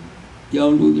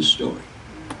 Y'all know the story.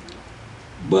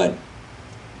 But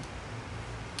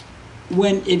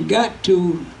when it got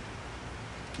to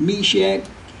Meshach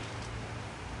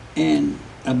and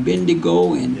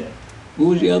Abednego and who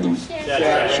was the other one?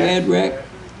 Shadrach.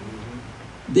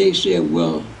 They said,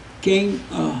 well, King,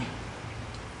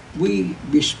 we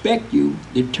respect you.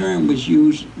 The term was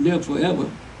used, live forever,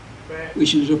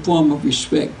 which is a form of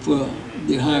respect for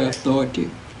the higher authority,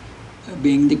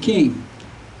 being the king.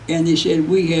 And they said,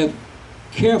 we have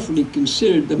carefully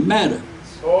considered the matter.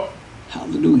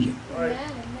 Hallelujah.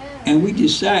 And we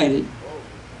decided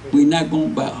we're not going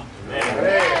to bow,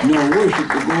 nor worship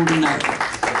the golden idol.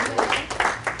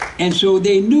 And so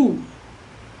they knew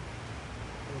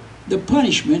the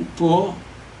punishment for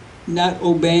not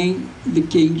obeying the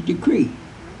king's decree.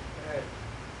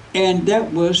 And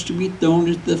that was to be thrown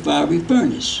into the fiery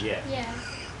furnace. Yes.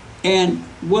 And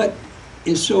what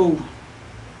is so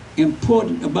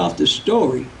important about the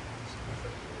story,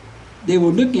 they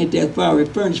were looking at that fiery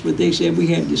furnace, but they said we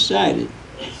had decided,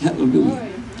 hallelujah,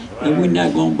 that we're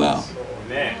not going to bow.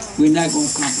 Amen. We're not going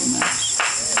to compromise.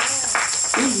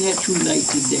 Isn't that true like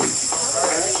today?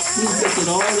 We look at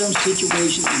all them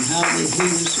situations and how they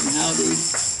hate us and how they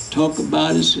talk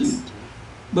about us,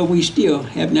 but we still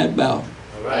have not bowed.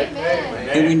 All right.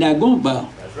 And we're not going to bow.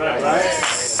 That's right.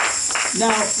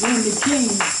 Now, when the king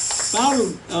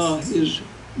followed his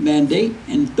mandate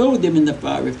and threw them in the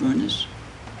fiery furnace,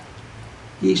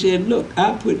 he said, look,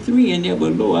 I put 3 in there,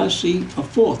 but lo, I see a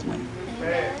 4th one.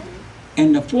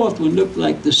 And the 4th one looked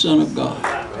like the Son of God.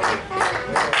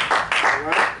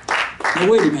 Now,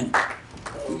 wait a minute.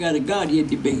 We got a Godhead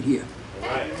debate here.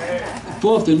 The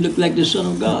 4th one looked like the Son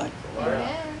of God.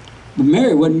 But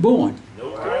Mary wasn't born.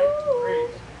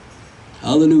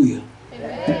 Hallelujah.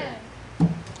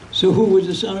 So who was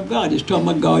the Son of God? It's talking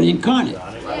about God incarnate.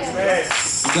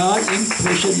 God in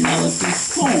personality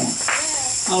form.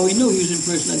 How we knew he was in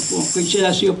personality form? Because he said,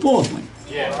 I see a 4th one.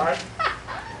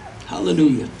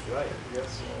 Hallelujah.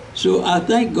 So I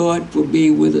thank God for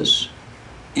being with us,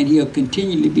 and he'll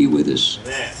continually be with us.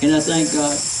 And I thank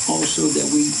God also that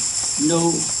we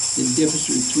know the difference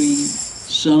between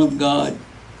Son of God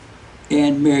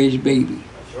and Mary's baby.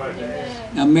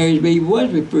 Now Mary's baby was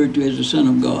referred to as the Son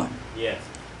of God.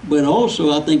 But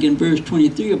also I think in verse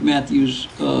 23 of Matthew's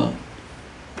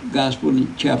Gospel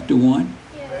in chapter 1,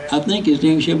 I think his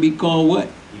name shall be called what?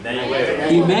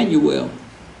 Emmanuel,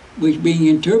 which being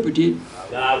interpreted,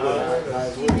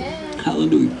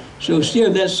 hallelujah. So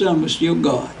still that Son was still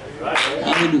God.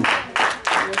 Hallelujah.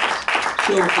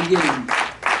 So again,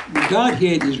 the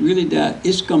Godhead is really that,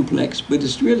 it's complex, but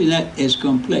it's really not as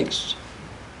complex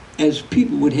as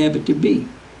people would have it to be.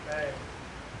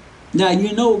 Now,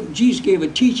 you know, Jesus gave a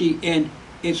teaching, and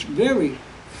it's very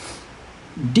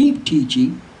deep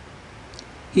teaching.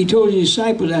 He told his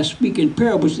disciples, I speak in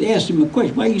parables. They asked him a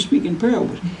question, why are you speaking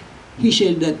parables? He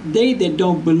said that they that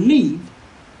don't believe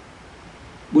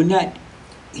will not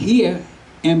hear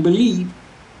and believe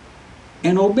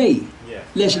and obey.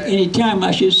 Lest at any time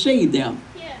I should save them.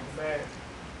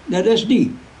 Now that's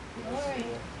deep.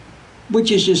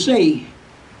 Which is to say,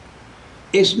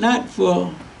 it's not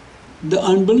for the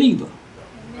unbeliever.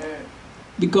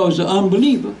 Because the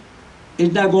unbeliever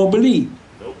is not going to believe.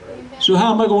 So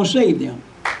how am I going to save them?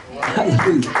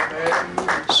 Hallelujah.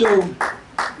 So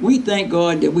we thank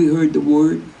God that we heard the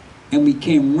word and we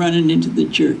came running into the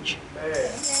church.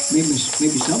 Maybe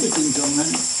some of us didn't come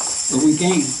running, but we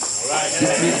came.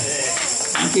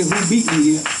 I don't care who beat me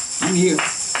here. I'm here.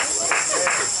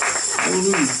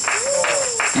 Hallelujah.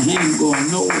 And I ain't going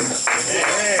nowhere.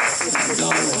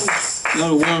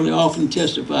 Y'all worldly often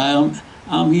testify,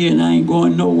 I'm here and I ain't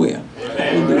going nowhere.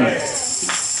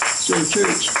 So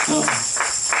church,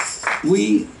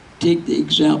 we take the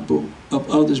example of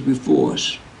others before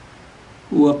us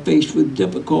who are faced with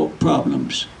difficult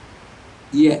problems,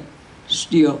 yet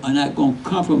still are not going to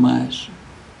compromise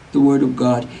the Word of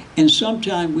God. And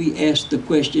sometimes we ask the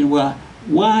question, well,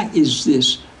 why is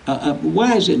this,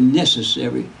 why is it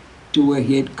necessary to wear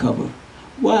head cover?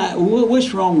 Why?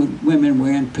 What's wrong with women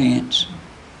wearing pants?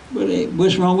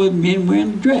 What's wrong with men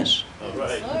wearing a dress?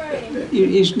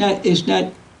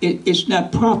 It's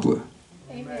not proper.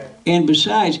 Amen. And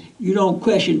besides, you don't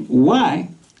question why,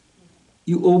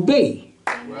 you obey.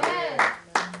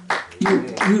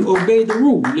 You obey the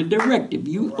rule, the directive.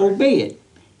 You obey it.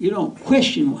 You don't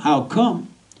question how come.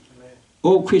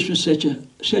 Oh, Christmas is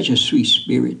such a sweet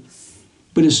spirit,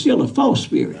 but it's still a false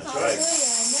spirit.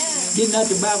 Did not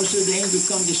the Bible say the angel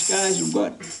come disguised as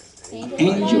what?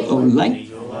 Angel of light.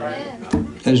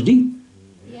 That's deep.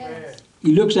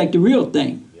 He looks like the real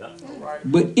thing,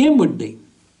 but inwardly,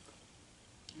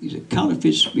 he's a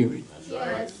counterfeit spirit.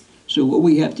 So what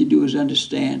we have to do is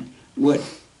understand what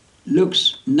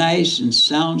looks nice and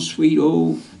sounds sweet.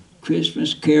 Oh,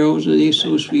 Christmas carols, are they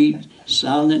so sweet?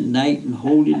 Silent night and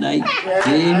holy night.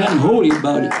 There ain't nothing holy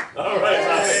about it.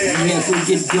 And therefore we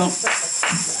get drunk.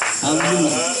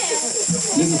 Hallelujah.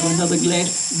 Looking for another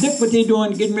glass. Look what they're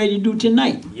doing, getting ready to do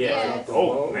tonight.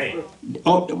 Oh, man.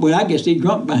 Oh, well, I guess they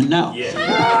drunk by now. They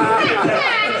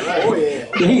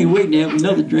ain't waiting to have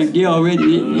another drink. They're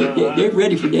already, they're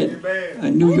ready for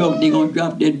that. New York, they're going to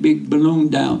drop that big balloon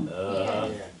down.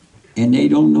 And they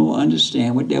don't know,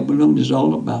 understand what that balloon is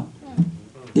all about.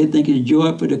 They think it's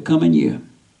joy for the coming year.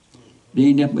 They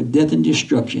ain't nothing but death and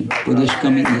destruction for this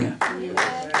coming year.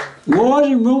 Wars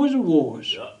and rumors of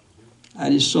wars. I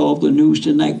just saw the news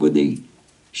tonight where they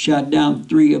shot down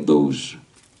 3 of those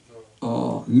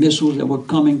missiles that were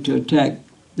coming to attack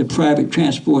the private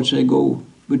transports that go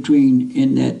between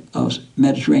in that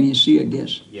Mediterranean Sea, I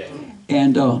guess. Yeah.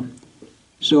 And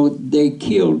so they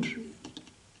killed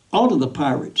all of the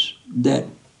pirates that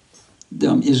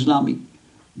the Islamic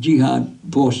Jihad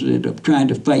forces are trying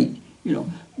to fight, you know.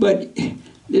 But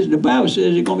the Bible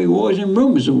says there's going to be wars and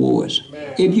rumors of wars.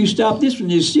 If you stop this one,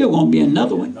 there's still going to be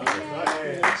another one.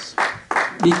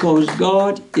 Because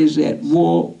God is at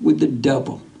war with the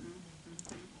devil.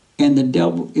 And the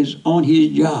devil is on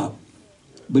his job.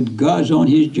 But God's on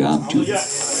his job too. And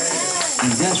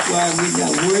that's why we're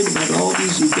not worried about all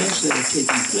these events that are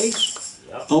taking place.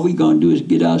 All we're going to do is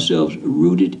get ourselves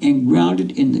rooted and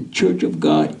grounded in the church of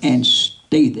God and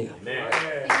stay there.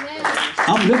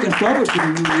 I'm looking forward to the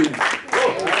new year.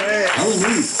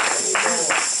 Hallelujah.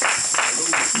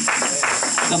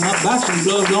 Got my boxing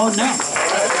gloves on now.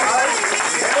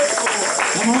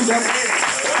 Come on, devil.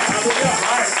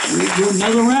 We do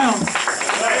another round.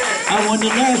 I won the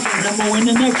last one, I'm going to win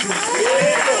the next one.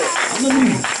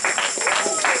 Hallelujah.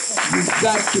 You've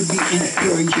got to be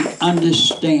encouraged and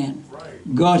understand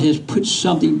God has put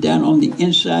something down on the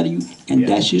inside of you, and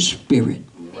that's His Spirit.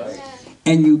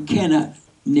 And you cannot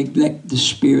neglect the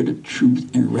spirit of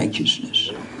truth and righteousness.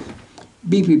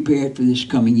 Be prepared for this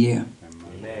coming year.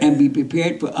 And be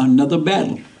prepared for another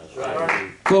battle.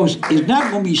 Because it's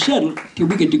not going to be settled till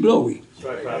we get to glory.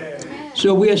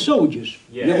 So we are soldiers.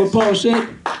 You know what Paul said?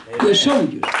 We're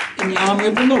soldiers in the army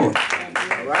of the Lord.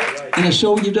 And a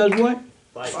soldier does what?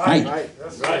 Fight.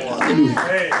 Hallelujah.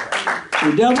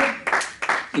 So devil,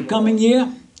 the coming year,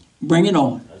 bring it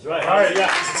on.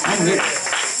 I'm ready.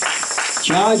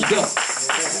 Charged up.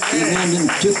 Amen. And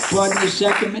took part in the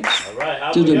sacraments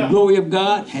to the glory of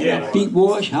God. Had our feet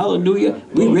washed. Hallelujah.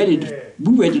 We're ready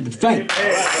to fight.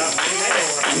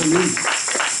 Hallelujah.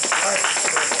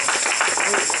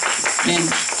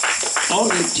 And all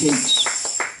it takes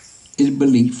is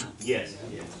belief. Yes.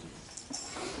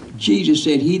 Jesus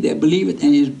said, he that believeth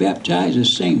and is baptized the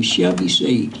same shall be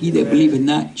saved. He that believeth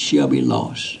not shall be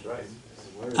lost.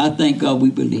 I thank God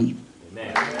we believe.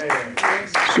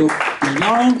 So as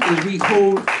long as we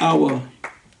hold our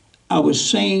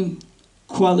same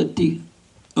quality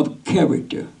of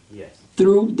character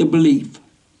through the belief,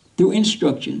 through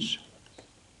instructions,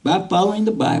 by following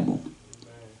the Bible,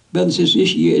 brothers and sisters,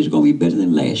 this year is going to be better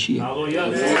than last year.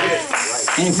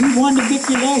 And if we won the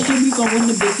victory last year, we're going to win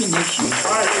the victory next year.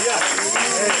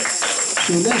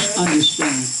 So let's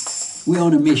understand we're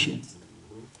on a mission.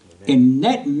 And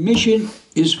that mission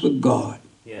is for God.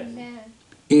 Amen.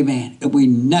 And we're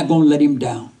not going to let Him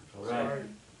down.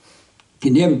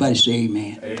 Can everybody say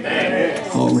amen? Amen.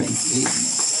 All right.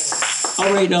 Amen.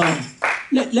 All right.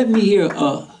 Let me hear,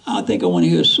 I think I want to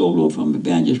hear a solo from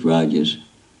Evangelist Rogers.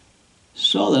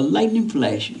 Saw the lightning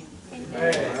flashing.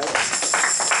 Amen.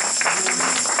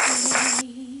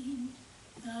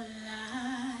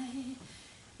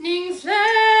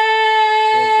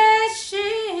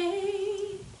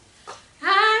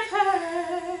 I've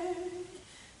heard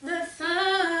the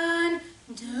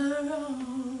thunder roll,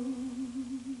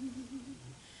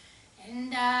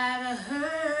 and I've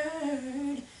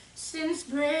heard since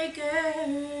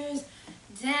breakers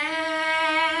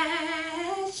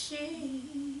dashing,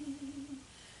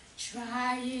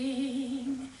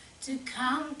 trying to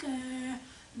conquer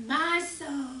my soul.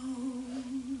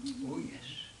 Oh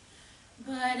yes.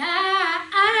 But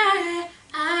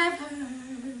I've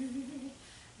heard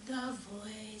the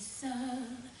voice of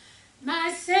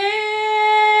my Savior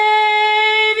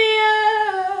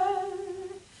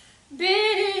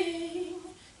bidding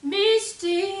me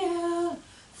still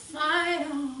fight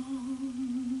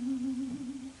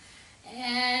on.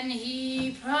 And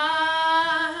He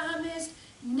promised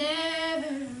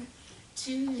never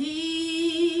to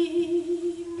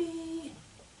leave me,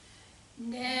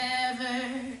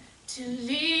 never to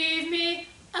leave me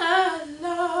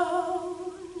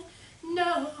alone.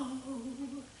 No,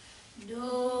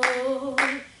 no,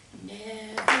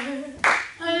 never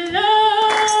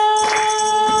alone.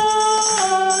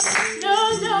 No,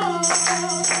 no,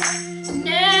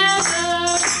 never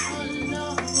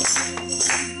alone.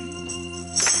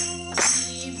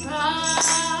 He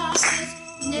promised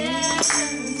never to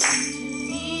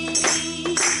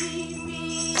leave me,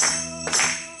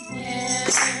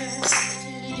 never to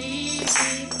leave me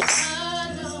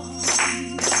alone.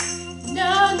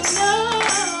 No, no, no,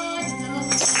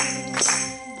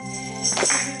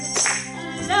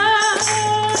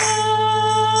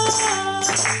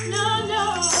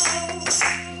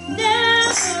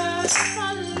 never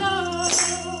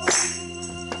alone.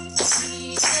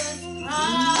 Jesus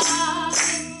promised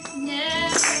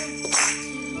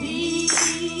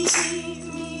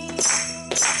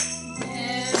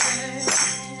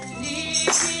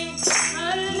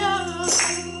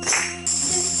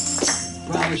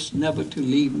never to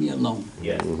leave me alone.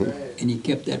 Yes. And he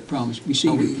kept that promise. You see,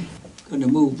 we're going to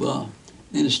move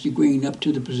Minister Green up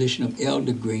to the position of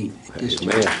Elder Green at this time.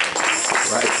 Amen.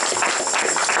 Right.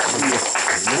 Amen.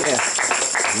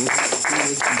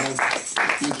 I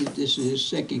think this is his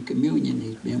second communion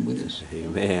he's been with us.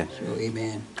 Amen. So,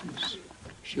 amen. He's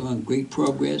showing great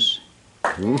progress.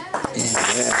 Mm-hmm. And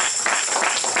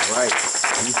Right.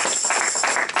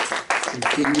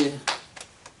 continue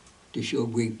to show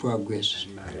great progress.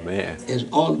 Amen. As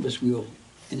all of us will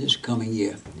in this coming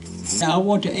year. Now, I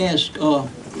want to ask,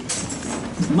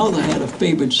 Mother had a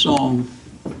favorite song.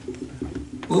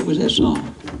 What was that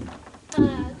song?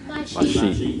 My My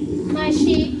sheep. My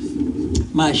sheep.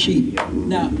 My Sheep.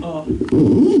 Now,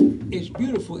 it's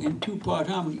beautiful in two-part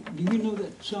harmony. Do you know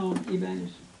that song,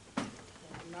 Evangelist?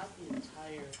 Not the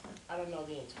entire, I don't know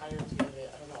the entirety of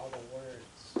it. I don't know all the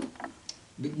words.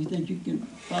 But you think you can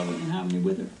follow in harmony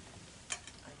with her?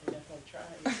 I can definitely try.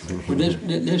 Well,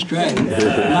 let's try it.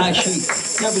 My Sheep.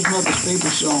 That was Mother's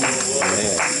favorite song.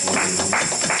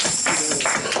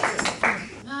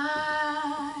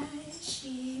 My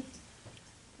sheep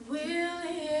will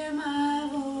hear my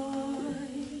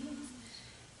voice,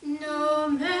 no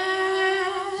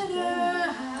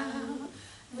matter how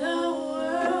the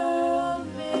world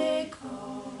may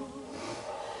call.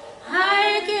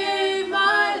 I gave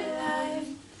my life,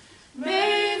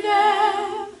 made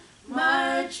them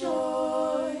my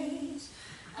choice.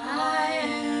 I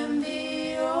am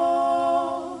the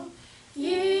all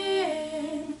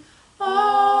in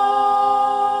all.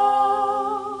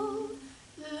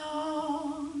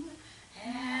 Long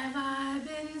have I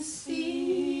been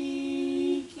seeking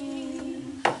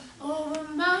over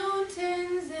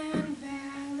mountains and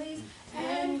valleys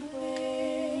and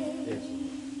plains.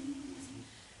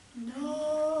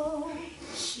 No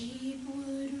sheep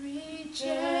would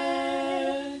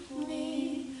reject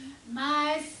me.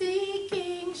 My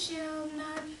seeking shall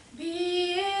not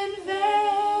be in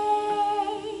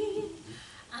vain.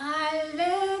 I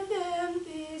led them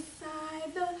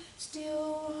beside the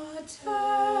still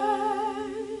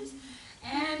waters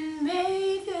and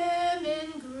made them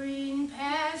in green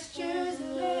pastures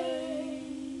lay.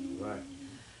 Right.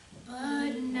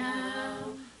 But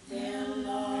now they're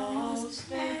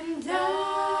lost and dying,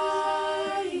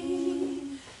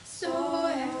 so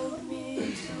help me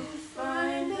to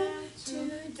find them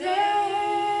today.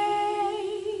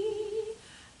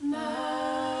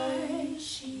 My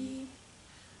sheep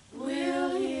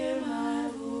will hear my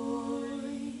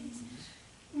voice,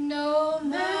 no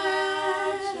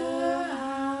matter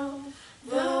how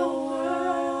the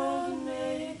world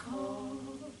may call.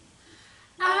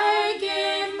 I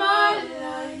gave my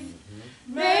life,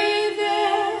 made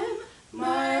them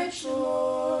my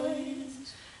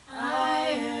choice. I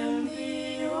am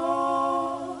the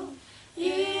all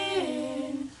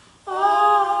in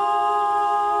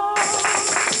all.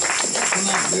 Come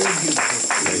out very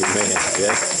beautiful. Amen.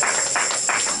 Yes.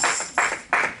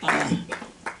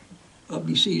 I'll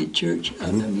be seated, church.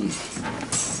 Let me.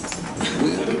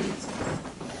 Well,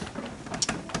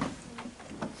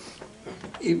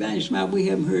 Evangelist Mike, we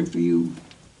haven't heard from you.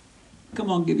 Come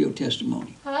on, give your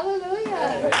testimony.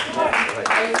 Hallelujah.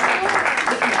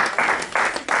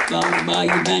 Followed by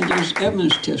Evangelist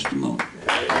Evans' testimony.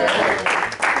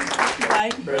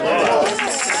 Right? Now, all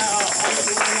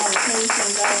the praise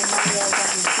from God Almighty all by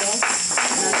himself.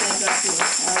 And I thank God for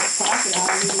our prophet,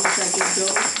 hallelujah, which I give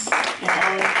those.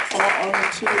 And all honor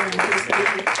to him, his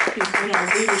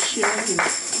leadership,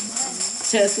 his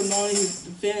testimony, his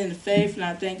defending the faith. And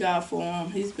I thank God for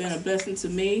him. He's been a blessing to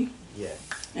me. Yes.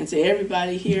 And to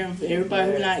everybody here, and for everybody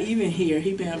who's not even here,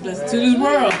 he's been a blessing to this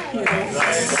world. You know, the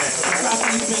prophet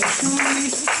has been truly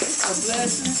a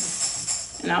blessing.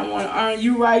 And I want to honor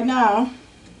you right now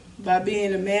by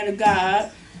being a man of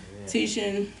God,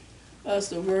 teaching us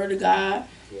the word of God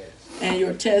and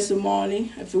your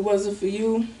testimony. If it wasn't for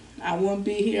you, I wouldn't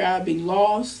be here. I'd be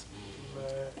lost.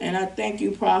 And I thank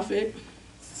you, prophet,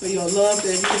 for your love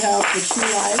that you have for true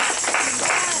life,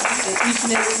 for each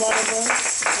and every one of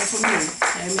us, and for me.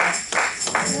 Amen.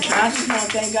 And I just want to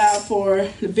thank God for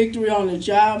the victory on the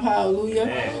job. Hallelujah.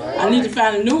 I need to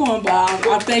find a new one, but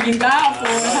I'm thanking God for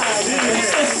it. Hallelujah.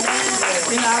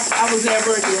 You know, I was at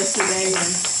work yesterday, and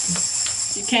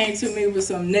she came to me with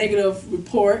some negative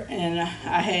report, and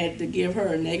I had to give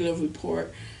her a negative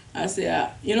report. I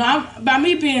said, you know, by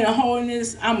me being a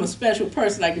holiness, I'm a special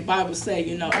person, like the Bible say,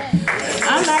 you know.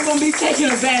 I'm not going to be taken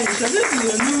advantage of. This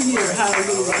is a new year,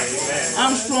 hallelujah.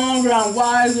 I'm stronger, I'm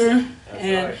wiser,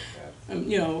 and,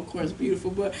 you know, of course,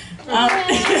 beautiful, but, you know, I'm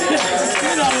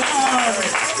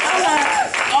like,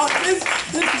 oh, this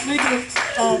particular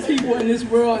people in this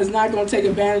world is not going to take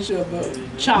advantage of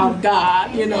a child of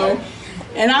God, you know.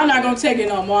 And I'm not going to take it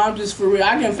no more. I'm just for real.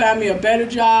 I can find me a better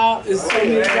job. There's so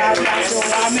many jobs out there.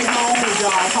 I'll make my own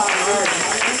job.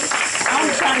 I'm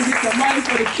trying to get the money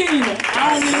for the kingdom. I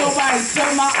don't need nobody to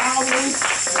tell my hours.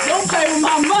 Don't play with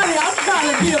my money. I'm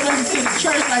trying to be a blessing to the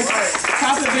church, like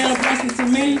Prophet being a blessing to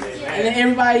me, and then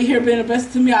everybody here being a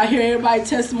blessing to me. I hear everybody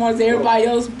testimonies, everybody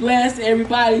else blessed,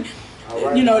 everybody,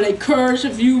 you know, they encourage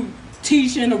of you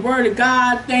teaching the word of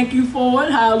God. Thank you for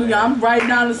it. Hallelujah. I'm writing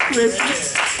down the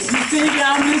scriptures. If you think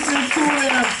I'm listening to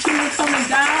it and a tear coming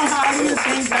down, hallelujah.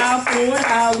 Thank God for it.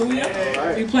 Hallelujah.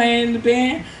 If you playing the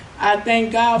band, I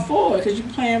thank God for it because you're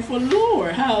playing for the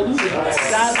Lord. Hallelujah.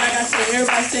 God, like I said,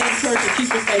 everybody stay in church and keep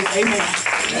the faith. Amen.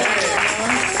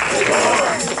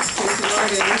 Praise the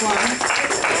Lord, everyone.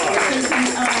 Thank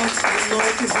the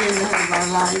Lord to be in the head of our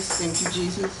lives. Thank you,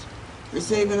 Jesus, for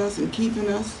saving us and keeping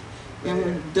us. And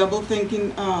we're double thanking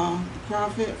the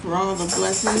prophet for all the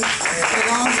blessings and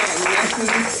all the lessons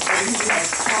that he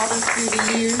has taught us through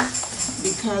the years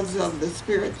because of the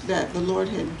spirit that the Lord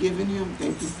had given him.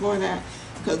 Thank you for that.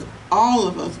 Because all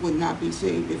of us would not be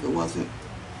saved if it wasn't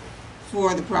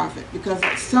for the prophet. Because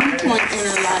at some point in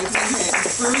our life, we had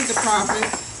heard the prophet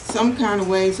some kind of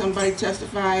way. Somebody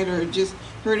testified or just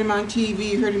heard him on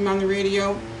TV, heard him on the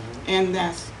radio. And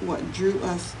that's what drew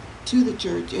us to the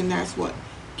church. And that's what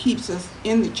keeps us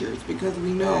in the church. Because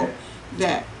we know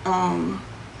that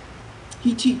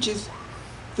he teaches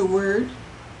the word.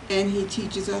 And he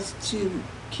teaches us to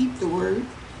keep the word.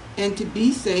 And to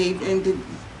be saved and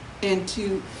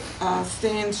to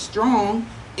stand strong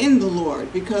in the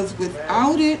Lord, because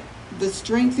without it, the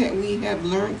strength that we have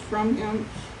learned from him,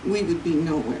 we would be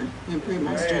nowhere. And pray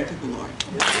my strength of the Lord.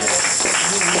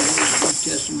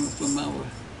 Testimony from our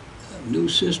new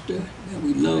sister that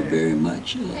we love very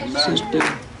much, Sister.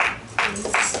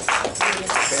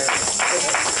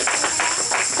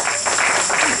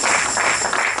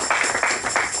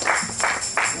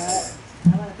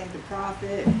 I want to thank the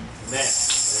prophet.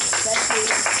 Especially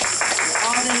for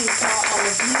all that he's taught all of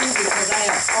you, because I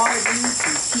have all of you to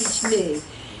teach me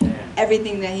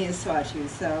everything that he has taught you.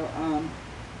 So,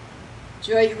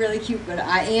 Joy, you're really cute, but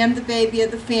I am the baby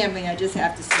of the family. I just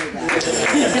have to say that.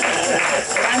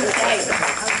 I'm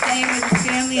staying with the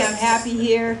family. I'm happy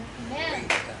here.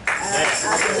 I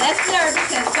was less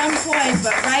nervous at some point,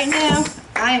 but right now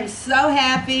I am so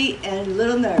happy and a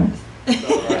little nervous.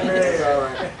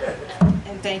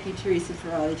 And thank you, Teresa,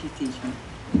 for all that you teach me.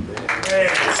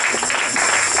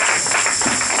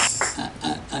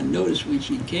 I noticed when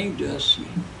she came to us,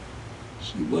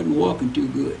 she wasn't walking too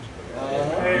good.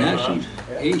 Now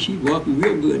she's walking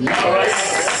real good now.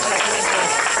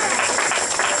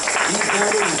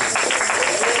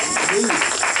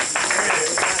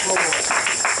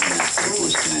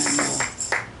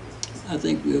 I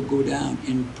think we'll go down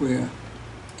in prayer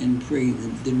and pray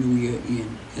the new year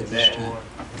in at this time.